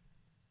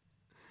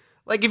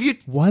 Like, if you...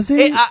 Was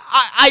it?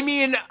 I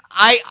mean,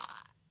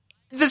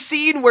 the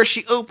scene where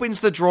she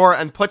opens the drawer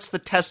and puts the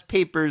test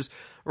papers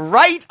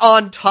right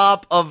on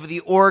top of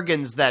the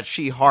organs that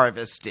she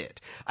harvested.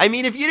 I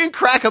mean, if you didn't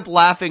crack up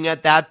laughing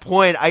at that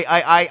point,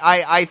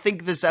 I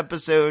think this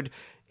episode,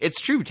 it's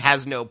true,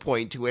 has no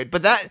point to it.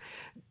 But that,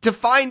 to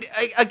find,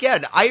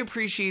 again, I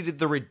appreciated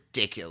the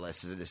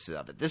ridiculousness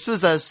of it. This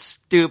was a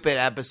stupid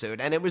episode,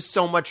 and it was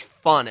so much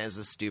fun as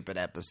a stupid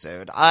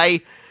episode.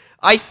 I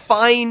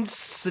find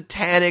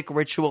satanic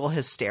ritual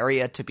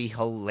hysteria to be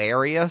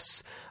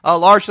hilarious.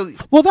 Largely,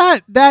 Well,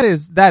 that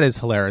is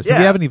hilarious. Yeah.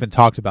 We haven't even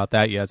talked about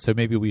that yet, so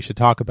maybe we should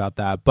talk about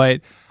that. But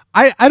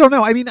I don't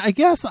know. I mean, I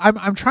guess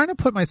I'm trying to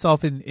put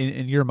myself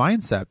in your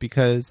mindset,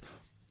 because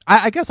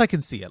I guess I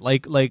can see it.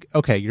 Like,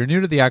 okay, you're new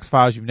to the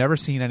X-Files. You've never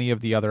seen any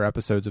of the other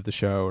episodes of the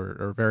show,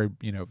 or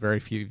very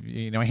few,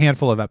 a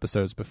handful of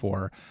episodes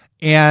before.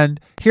 And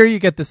here you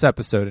get this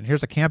episode, and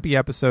here's a campy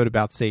episode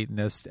about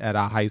Satanists at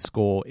a high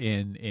school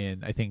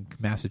in I think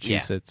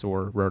Massachusetts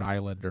or Rhode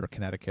Island or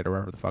Connecticut or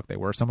wherever the fuck they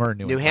were, somewhere in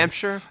New England.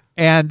 Hampshire.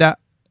 And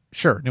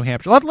sure, New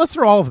Hampshire. Let's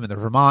throw all of them in there.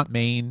 Vermont,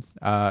 Maine.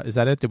 Is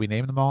that it? Did we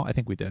name them all? I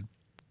think we did.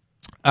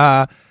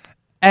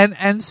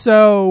 And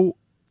so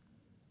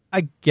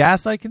I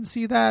guess I can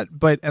see that,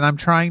 and I'm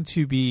trying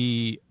to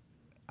be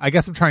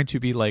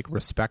like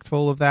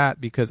respectful of that,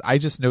 because I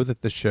just know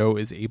that the show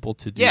is able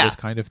to do this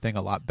kind of thing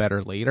a lot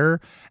better later.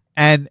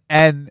 And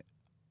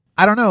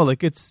I don't know,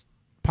 like, it's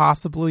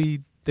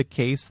possibly the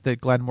case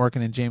that Glenn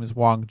Morgan and James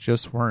Wong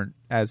just weren't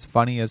as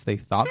funny as they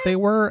thought they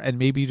were, and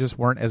maybe just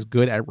weren't as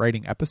good at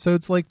writing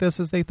episodes like this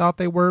as they thought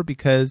they were,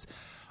 because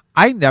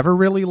I never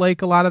really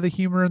like a lot of the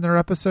humor in their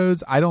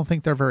episodes. I don't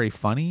think they're very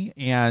funny.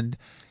 And,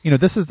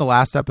 this is the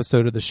last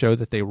episode of the show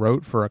that they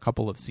wrote for a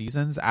couple of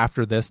seasons.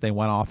 After this, they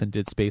went off and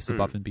did Space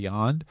Above and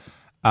Beyond.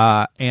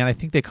 And I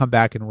think they come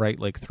back and write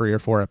like 3 or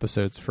 4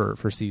 episodes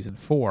for season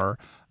 4.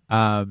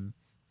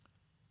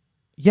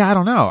 Yeah, I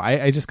don't know.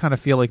 I just kind of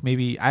feel like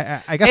maybe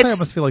I guess I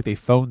almost feel like they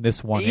phoned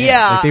this one in.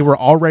 Like they were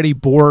already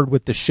bored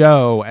with the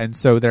show, and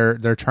so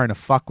they're trying to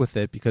fuck with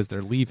it because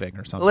they're leaving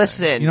or something.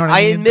 Listen, you know what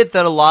I mean? admit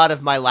that a lot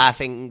of my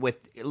laughing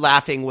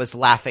was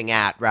laughing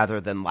at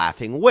rather than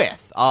laughing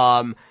with.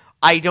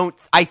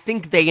 I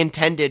think they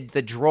intended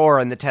the drawer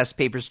and the test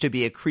papers to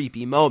be a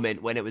creepy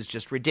moment when it was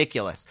just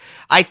ridiculous.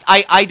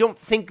 I don't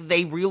think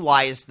they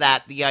realized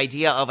that the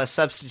idea of a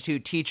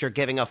substitute teacher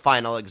giving a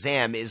final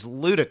exam is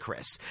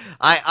ludicrous.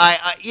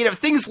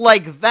 Things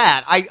like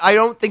that. I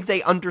don't think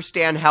they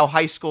understand how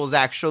high schools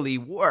actually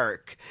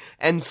work.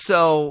 And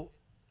so,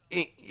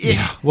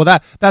 well,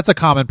 that's a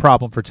common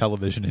problem for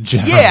television in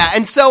general. Yeah,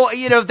 and so,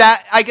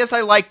 that I guess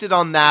I liked it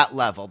on that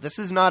level. This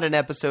is not an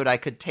episode I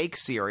could take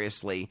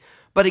seriously.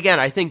 But again,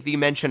 I think the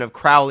mention of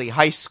Crowley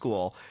High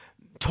School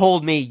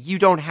told me you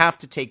don't have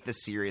to take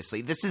this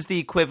seriously. This is the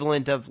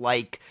equivalent of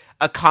like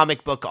a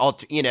comic book,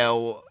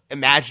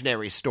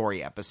 imaginary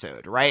story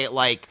episode, right?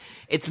 Like,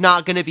 it's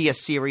not going to be a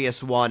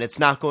serious one. It's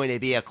not going to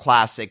be a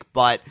classic,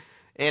 but,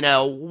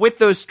 with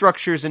those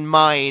structures in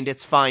mind,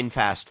 it's fine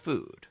fast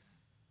food.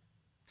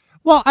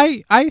 Well,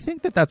 I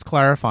think that's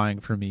clarifying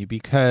for me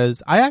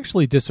because I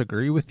actually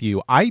disagree with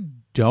you. I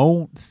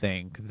don't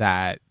think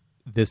that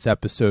this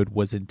episode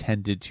was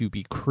intended to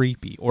be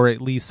creepy, or at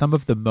least some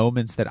of the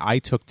moments that I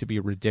took to be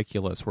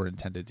ridiculous were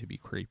intended to be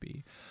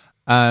creepy.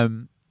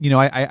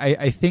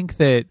 I think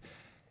that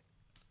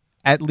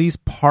at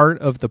least part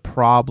of the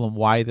problem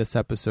why this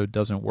episode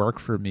doesn't work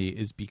for me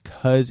is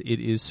because it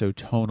is so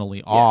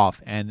tonally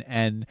off,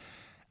 and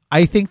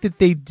I think that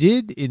they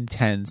did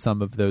intend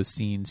some of those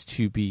scenes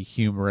to be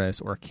humorous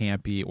or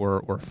campy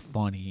or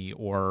funny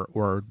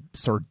or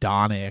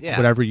sardonic,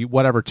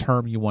 whatever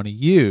term you want to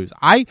use.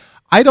 I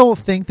don't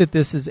think that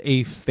this is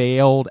a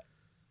failed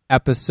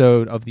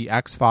episode of the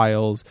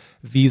X-Files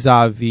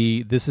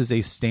vis-a-vis this is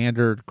a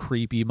standard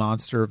creepy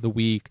monster of the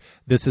week.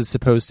 This is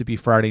supposed to be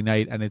Friday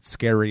night and it's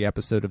scary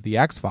episode of the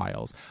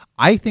X-Files.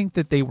 I think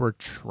that they were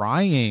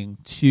trying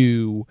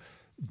to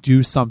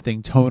do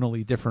something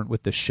tonally different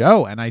with the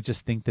show, and I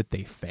just think that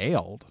they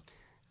failed.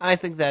 I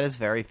think that is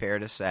very fair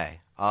to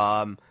say.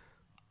 I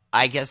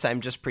guess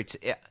I'm just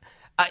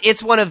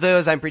it's one of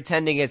those I'm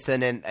pretending it's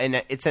an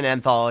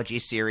anthology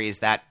series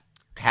that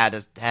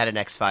had an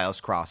X-Files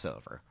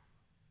crossover.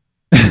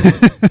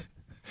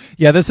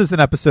 Yeah, this is an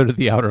episode of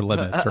The Outer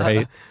Limits,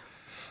 right?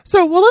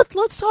 So, well,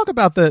 let's talk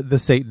about the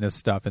Satanist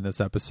stuff in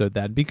this episode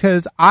then,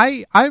 because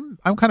I'm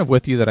kind of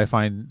with you that I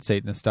find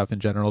Satanist stuff in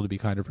general to be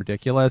kind of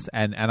ridiculous,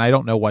 and I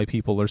don't know why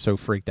people are so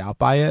freaked out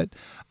by it.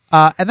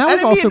 And that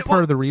was also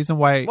part of the reason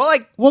why.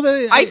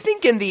 I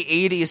think in the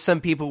 80s,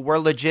 some people were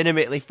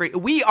legitimately freaked.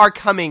 We are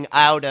coming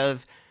out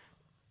of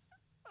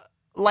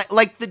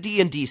like the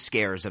D&D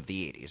scares of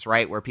the 80s,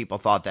 right? Where people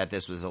thought that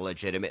this was a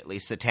legitimately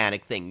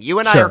satanic thing. You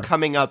and I are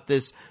coming up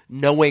this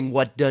knowing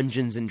what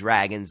Dungeons and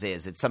Dragons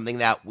is. It's something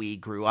that we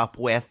grew up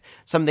with,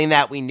 something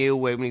that we knew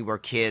when we were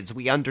kids.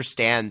 We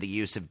understand the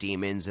use of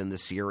demons in the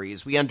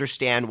series. We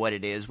understand what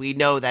it is. We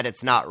know that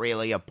it's not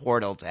really a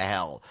portal to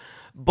hell.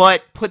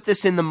 But put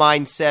this in the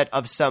mindset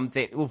of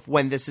something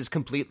when this is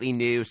completely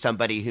new,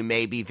 somebody who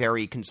may be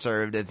very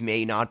conservative,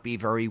 may not be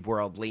very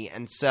worldly,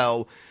 and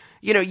so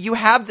you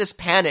have this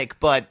panic,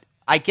 but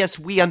I guess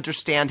we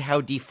understand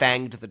how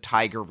defanged the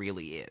tiger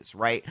really is,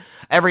 right?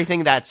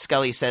 Everything that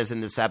Scully says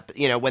in this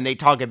when they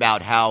talk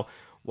about how,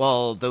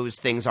 well, those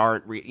things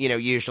aren't,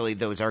 usually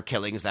those are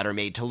killings that are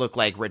made to look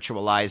like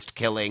ritualized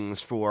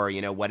killings for,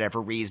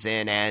 whatever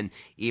reason, and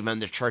even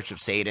the Church of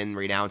Satan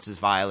renounces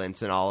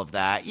violence and all of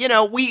that.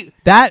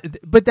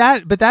 But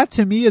that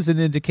to me is an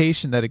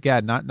indication that,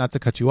 again, not to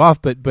cut you off,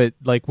 but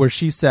like where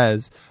she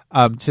says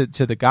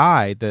to the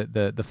guy,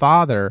 the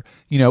father,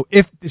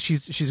 if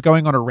she's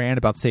going on a rant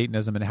about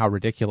Satanism and how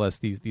ridiculous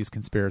these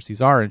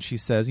conspiracies are, and she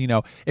says,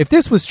 if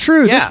this was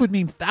true, this would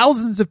mean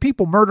thousands of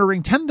people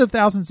murdering tens of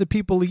thousands of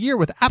people a year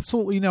with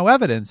absolutely no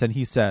evidence. And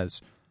he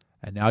says,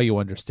 and now you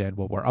understand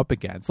what we're up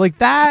against. Like,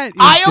 that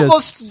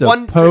is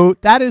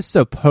that is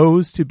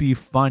supposed to be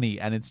funny,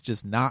 and it's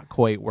just not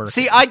quite working.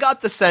 See, I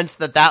got the sense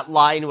that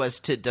line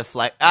was to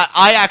deflect.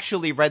 I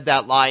actually read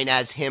that line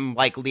as him,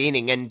 like,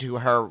 leaning into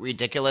her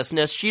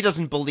ridiculousness. She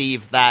doesn't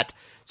believe that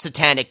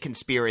satanic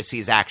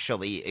conspiracies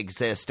actually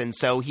exist, and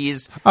so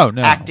he's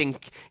acting.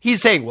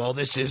 He's saying, well,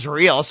 this is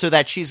real, so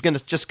that she's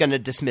just gonna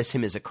dismiss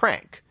him as a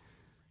crank.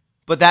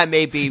 But that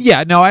may be...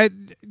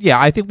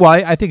 I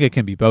think it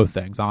can be both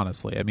things,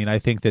 honestly. I mean, I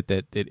think that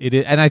it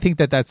is, and I think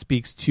that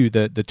speaks to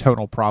the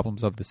tonal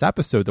problems of this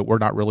episode, that we're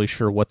not really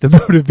sure what the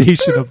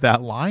motivation of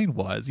that line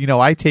was.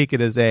 I take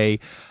it as a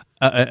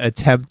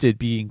attempted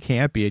being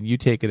campy, and you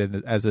take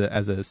it as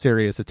a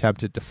serious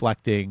attempt at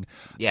deflecting,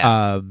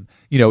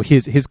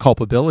 his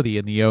culpability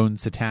in the own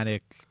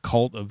satanic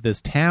cult of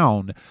this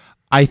town.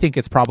 I think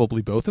it's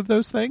probably both of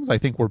those things. I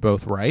think we're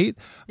both right.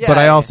 Yeah, but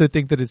I also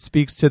think that it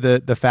speaks to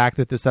the fact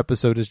that this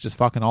episode is just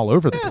fucking all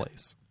over the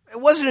place.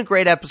 It wasn't a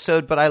great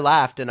episode, but I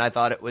laughed, and I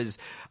thought it was...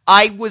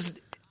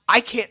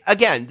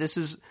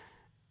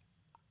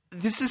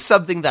 this is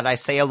something that I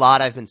say a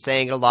lot. I've been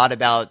saying a lot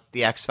about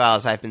the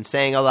X-Files. I've been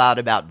saying a lot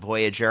about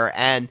Voyager,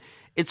 and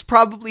it's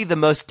probably the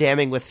most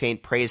damning with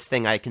faint praise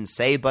thing I can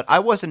say, but I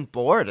wasn't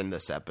bored in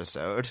this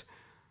episode.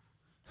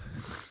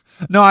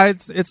 No,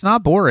 it's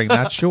not boring.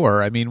 That's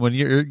sure. I mean, when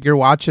you're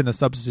watching a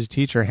substitute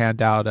teacher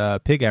hand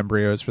out pig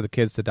embryos for the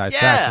kids to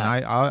dissect, Yeah.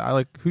 and I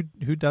like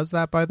who does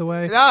that, by the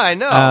way. Yeah, I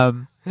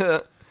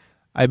know.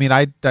 I mean,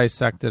 I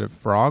dissected a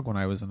frog when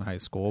I was in high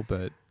school,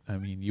 but I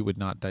mean, you would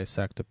not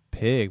dissect a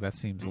pig. That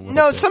seems a little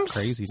bit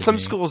crazy to some me.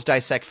 schools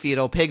dissect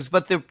fetal pigs,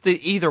 but the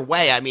either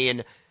way, I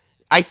mean,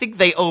 I think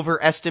they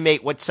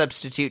overestimate what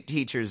substitute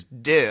teachers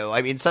do.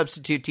 I mean,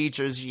 substitute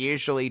teachers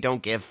usually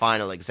don't give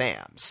final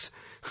exams.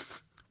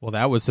 Well,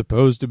 that was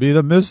supposed to be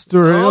the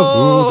mystery of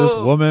who this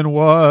woman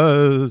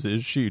was.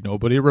 Is she?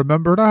 Nobody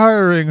remembered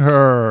hiring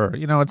her.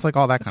 You know, it's like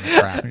all that kind of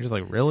crap. And you're just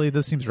like, really?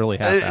 This seems really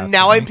half-assed.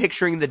 Now to me. I'm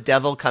picturing the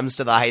devil comes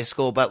to the high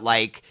school, but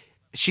like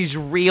she's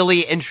really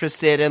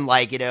interested in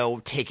like, you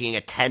know, taking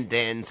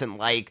attendance and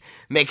like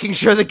making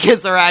sure the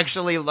kids are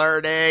actually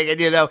learning and,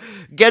 you know,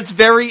 gets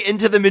very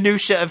into the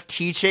minutia of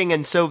teaching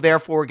and so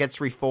therefore gets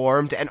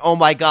reformed. And oh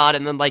my God.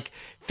 And then like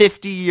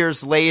 50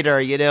 years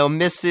later, you know,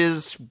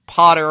 Mrs.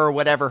 Potter or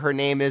whatever her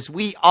name is,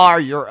 we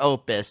are your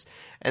opus.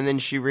 And then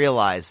she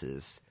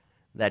realizes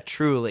that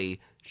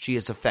truly she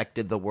has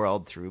affected the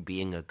world through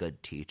being a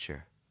good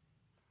teacher.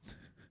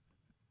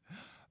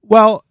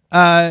 Well,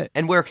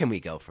 and where can we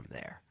go from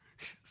there?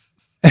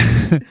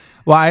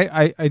 well,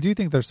 I do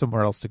think there's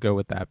somewhere else to go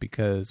with that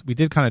because we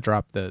did kind of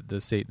drop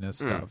the Satanist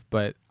stuff,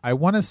 but I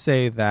want to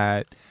say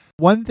that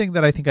one thing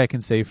that I think I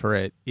can say for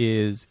it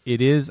is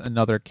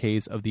another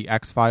case of the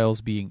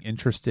X-Files being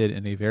interested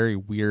in a very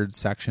weird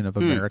section of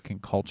American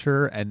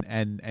culture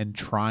and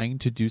trying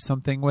to do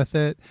something with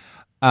it.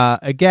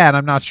 Again,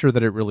 I'm not sure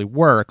that it really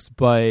works,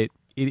 but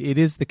it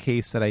is the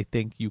case that I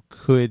think you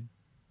could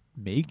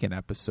make an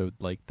episode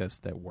like this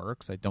that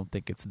works. I don't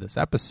think it's this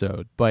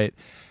episode, but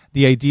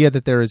the idea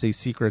that there is a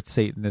secret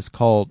Satanist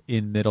cult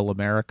in Middle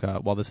America,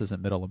 well, this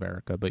isn't Middle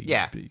America, but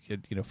yeah,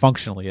 you know,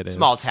 functionally it is.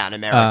 Small town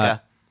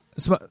America.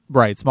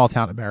 Right, small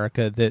town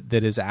America that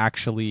is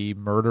actually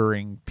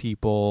murdering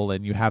people,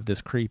 and you have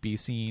this creepy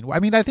scene. I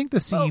mean, I think the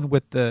scene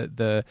with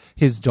the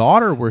his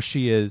daughter where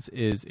she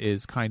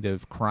is kind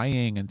of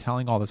crying and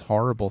telling all this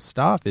horrible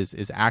stuff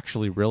is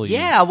actually really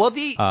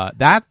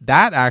that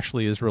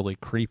actually is really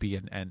creepy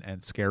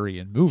and scary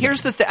and moving.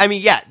 Here's the thing. I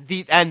mean,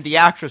 the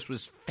actress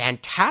was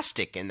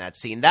fantastic in that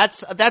scene.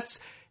 This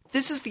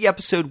is the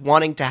episode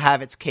wanting to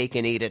have its cake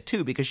and eat it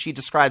too, because she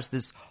describes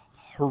this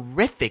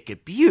horrific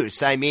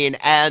abuse. I mean,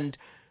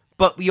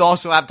 but we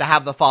also have to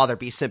have the father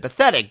be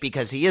sympathetic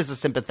because he is a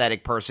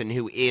sympathetic person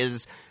who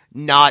is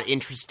not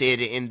interested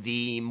in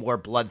the more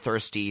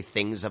bloodthirsty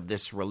things of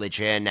this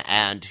religion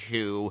and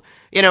who,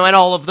 you know, and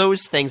all of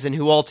those things, and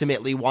who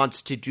ultimately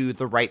wants to do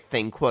the right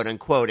thing, quote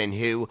unquote, and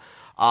who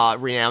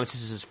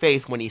renounces his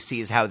faith when he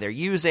sees how they're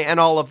using and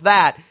all of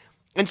that.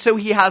 And so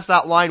he has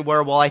that line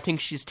where, well, I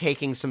think she's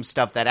taking some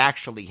stuff that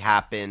actually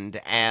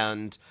happened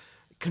and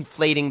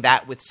conflating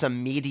that with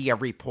some media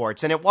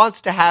reports, and it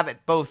wants to have it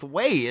both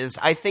ways.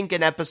 I think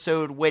an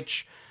episode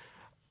which,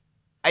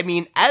 I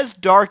mean, as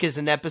dark as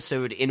an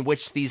episode in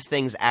which these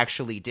things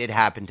actually did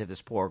happen to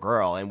this poor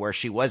girl and where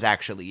she was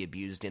actually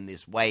abused in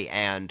this way,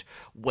 and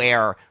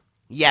where,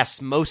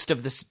 yes, most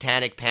of the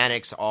satanic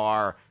panics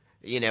are,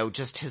 you know,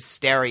 just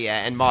hysteria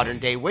and modern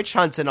day witch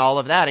hunts and all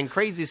of that and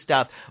crazy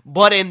stuff,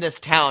 but in this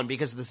town,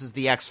 because this is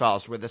the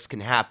X-Files where this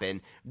can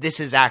happen, this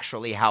is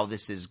actually how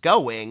this is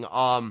going.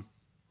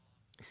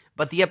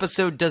 But the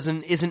episode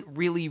isn't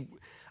really,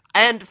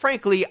 and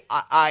frankly,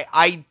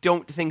 I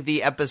don't think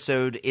the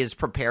episode is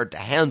prepared to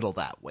handle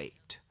that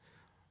weight.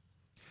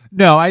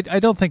 No, I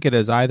don't think it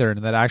is either,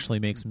 and that actually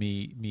makes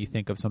me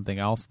think of something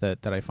else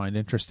that I find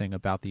interesting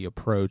about the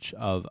approach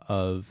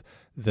of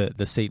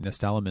the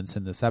Satanist elements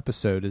in this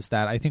episode is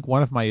that I think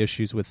one of my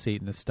issues with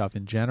Satanist stuff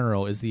in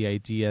general is the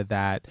idea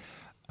that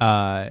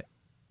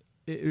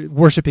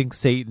worshiping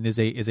Satan is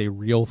a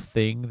real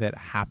thing that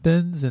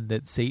happens, and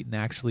that Satan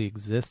actually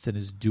exists and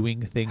is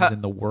doing things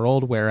in the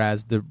world,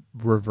 whereas the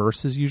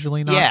reverse is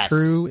usually not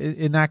true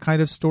in that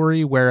kind of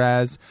story.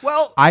 Whereas,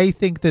 well, I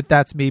think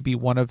that's maybe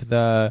one of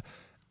the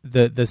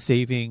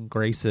saving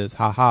graces,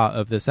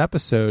 of this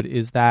episode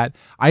is that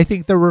I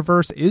think the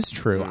reverse is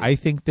true. I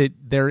think that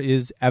there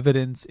is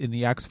evidence in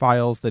the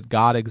X-Files that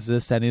God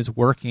exists and is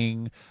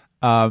working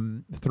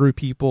through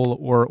people,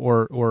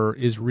 or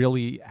is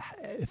really,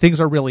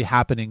 things are really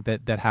happening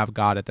that have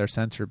God at their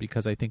center,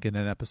 because I think in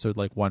an episode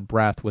like One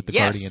Breath with the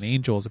Guardian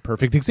Angel is a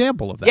perfect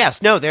example of that.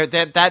 Yes, no,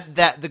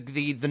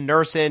 the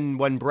nurse in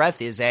One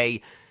Breath is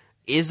a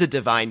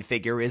divine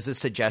figure, is a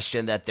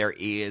suggestion that there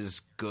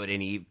is good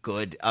and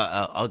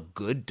a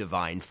good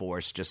divine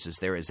force, just as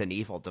there is an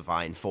evil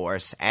divine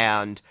force,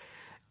 and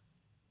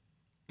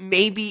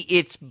maybe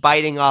it's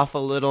biting off a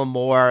little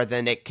more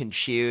than it can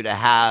chew to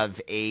have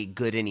a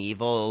good and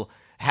evil,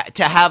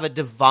 to have a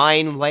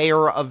divine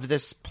layer of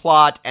this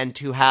plot and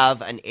to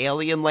have an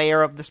alien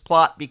layer of this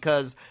plot,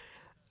 because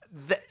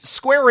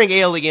squaring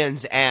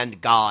aliens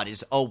and God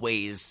is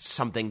always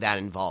something that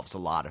involves a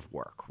lot of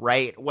work,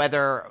 right?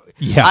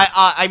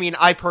 I mean,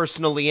 I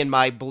personally, in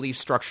my belief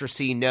structure,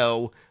 see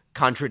no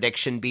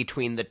contradiction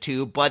between the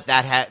two, but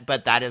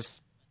that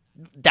is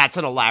that's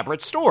an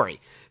elaborate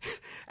story.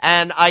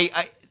 And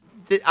I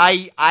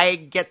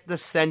get the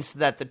sense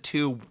that the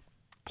two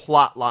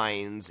plot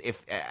lines,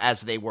 if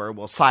as they were,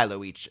 will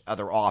silo each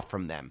other off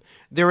from them.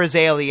 There is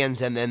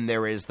aliens, and then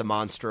there is the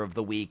monster of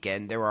the week,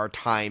 and there are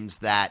times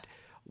that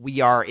we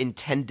are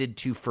intended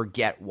to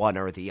forget one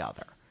or the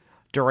other.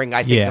 During,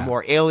 I think, the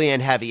more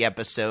alien-heavy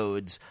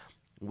episodes,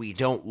 we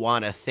don't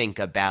want to think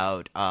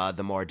about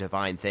the more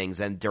divine things,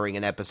 and during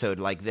an episode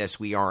like this,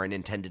 we aren't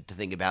intended to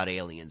think about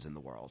aliens in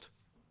the world.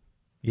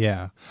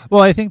 Yeah.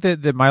 Well, I think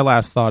that my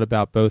last thought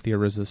about both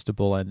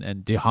Irresistible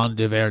and Die Hand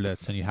der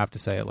Verletz, and you have to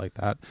say it like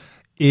that,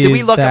 is did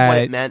we look up what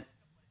it meant?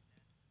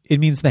 It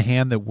means the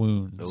hand that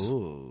wounds.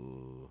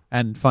 Ooh.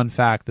 And fun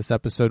fact, this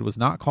episode was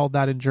not called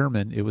that in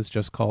German. It was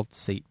just called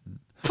Satan.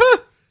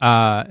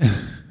 That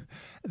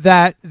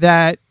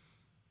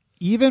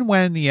even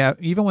when the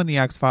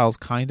X-Files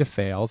kind of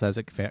fails, as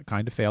it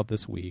kind of failed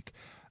this week,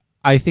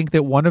 I think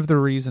that one of the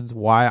reasons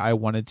why I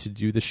wanted to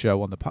do the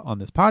show on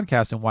this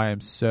podcast and why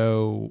I'm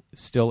so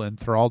still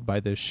enthralled by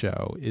this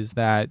show is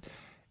that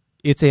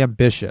it's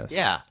ambitious.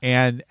 Yeah.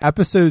 And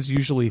episodes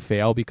usually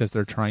fail because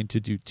they're trying to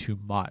do too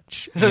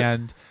much.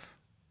 And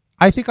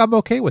I think I'm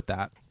okay with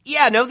that.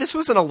 Yeah, no, this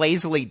wasn't a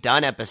lazily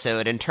done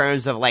episode in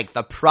terms of like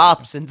the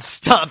props and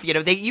stuff. You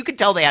know, you could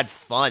tell they had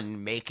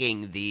fun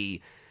making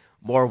the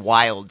more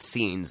wild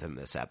scenes in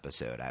this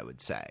episode, I would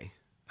say.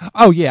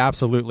 Oh, yeah,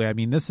 absolutely. I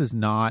mean, this is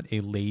not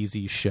a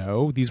lazy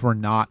show. These were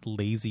not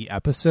lazy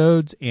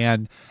episodes.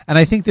 And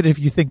I think that if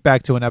you think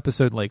back to an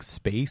episode like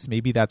Space,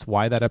 maybe that's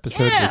why that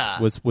episode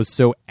was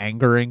so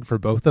angering for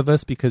both of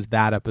us, because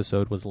that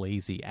episode was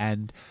lazy.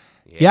 And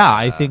yeah,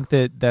 I think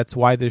that that's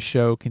why this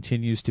show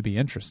continues to be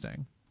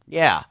interesting.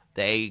 Yeah,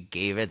 they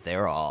gave it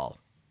their all.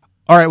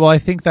 All right, well, I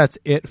think that's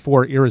it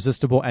for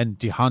Irresistible and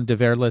Die Hand der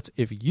Verletz.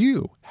 If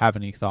you have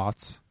any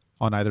thoughts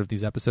on either of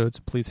these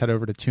episodes, please head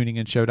over to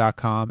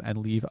tuninginshow.com and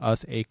leave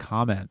us a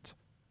comment.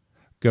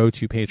 Go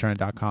to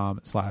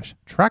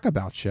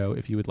patreon.com/trekaboutshow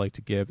if you would like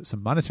to give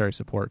some monetary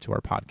support to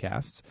our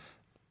podcasts.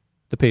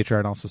 The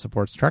Patreon also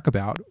supports Trek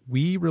About.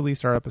 We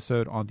released our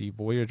episode on the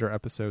Voyager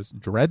episodes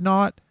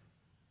Dreadnought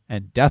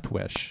and Death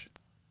Wish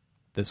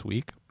this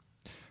week.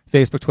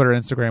 Facebook, Twitter,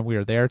 Instagram, we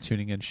are there.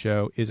 Tuning In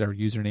Show is our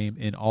username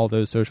in all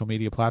those social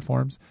media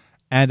platforms.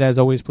 And as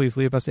always, please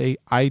leave us a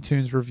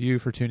iTunes review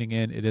for tuning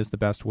in. It is the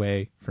best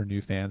way for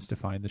new fans to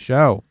find the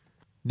show.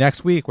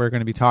 Next week, we're going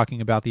to be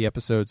talking about the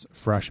episodes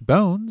Fresh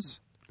Bones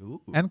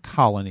and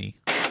Colony.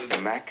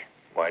 Mac,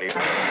 why do you...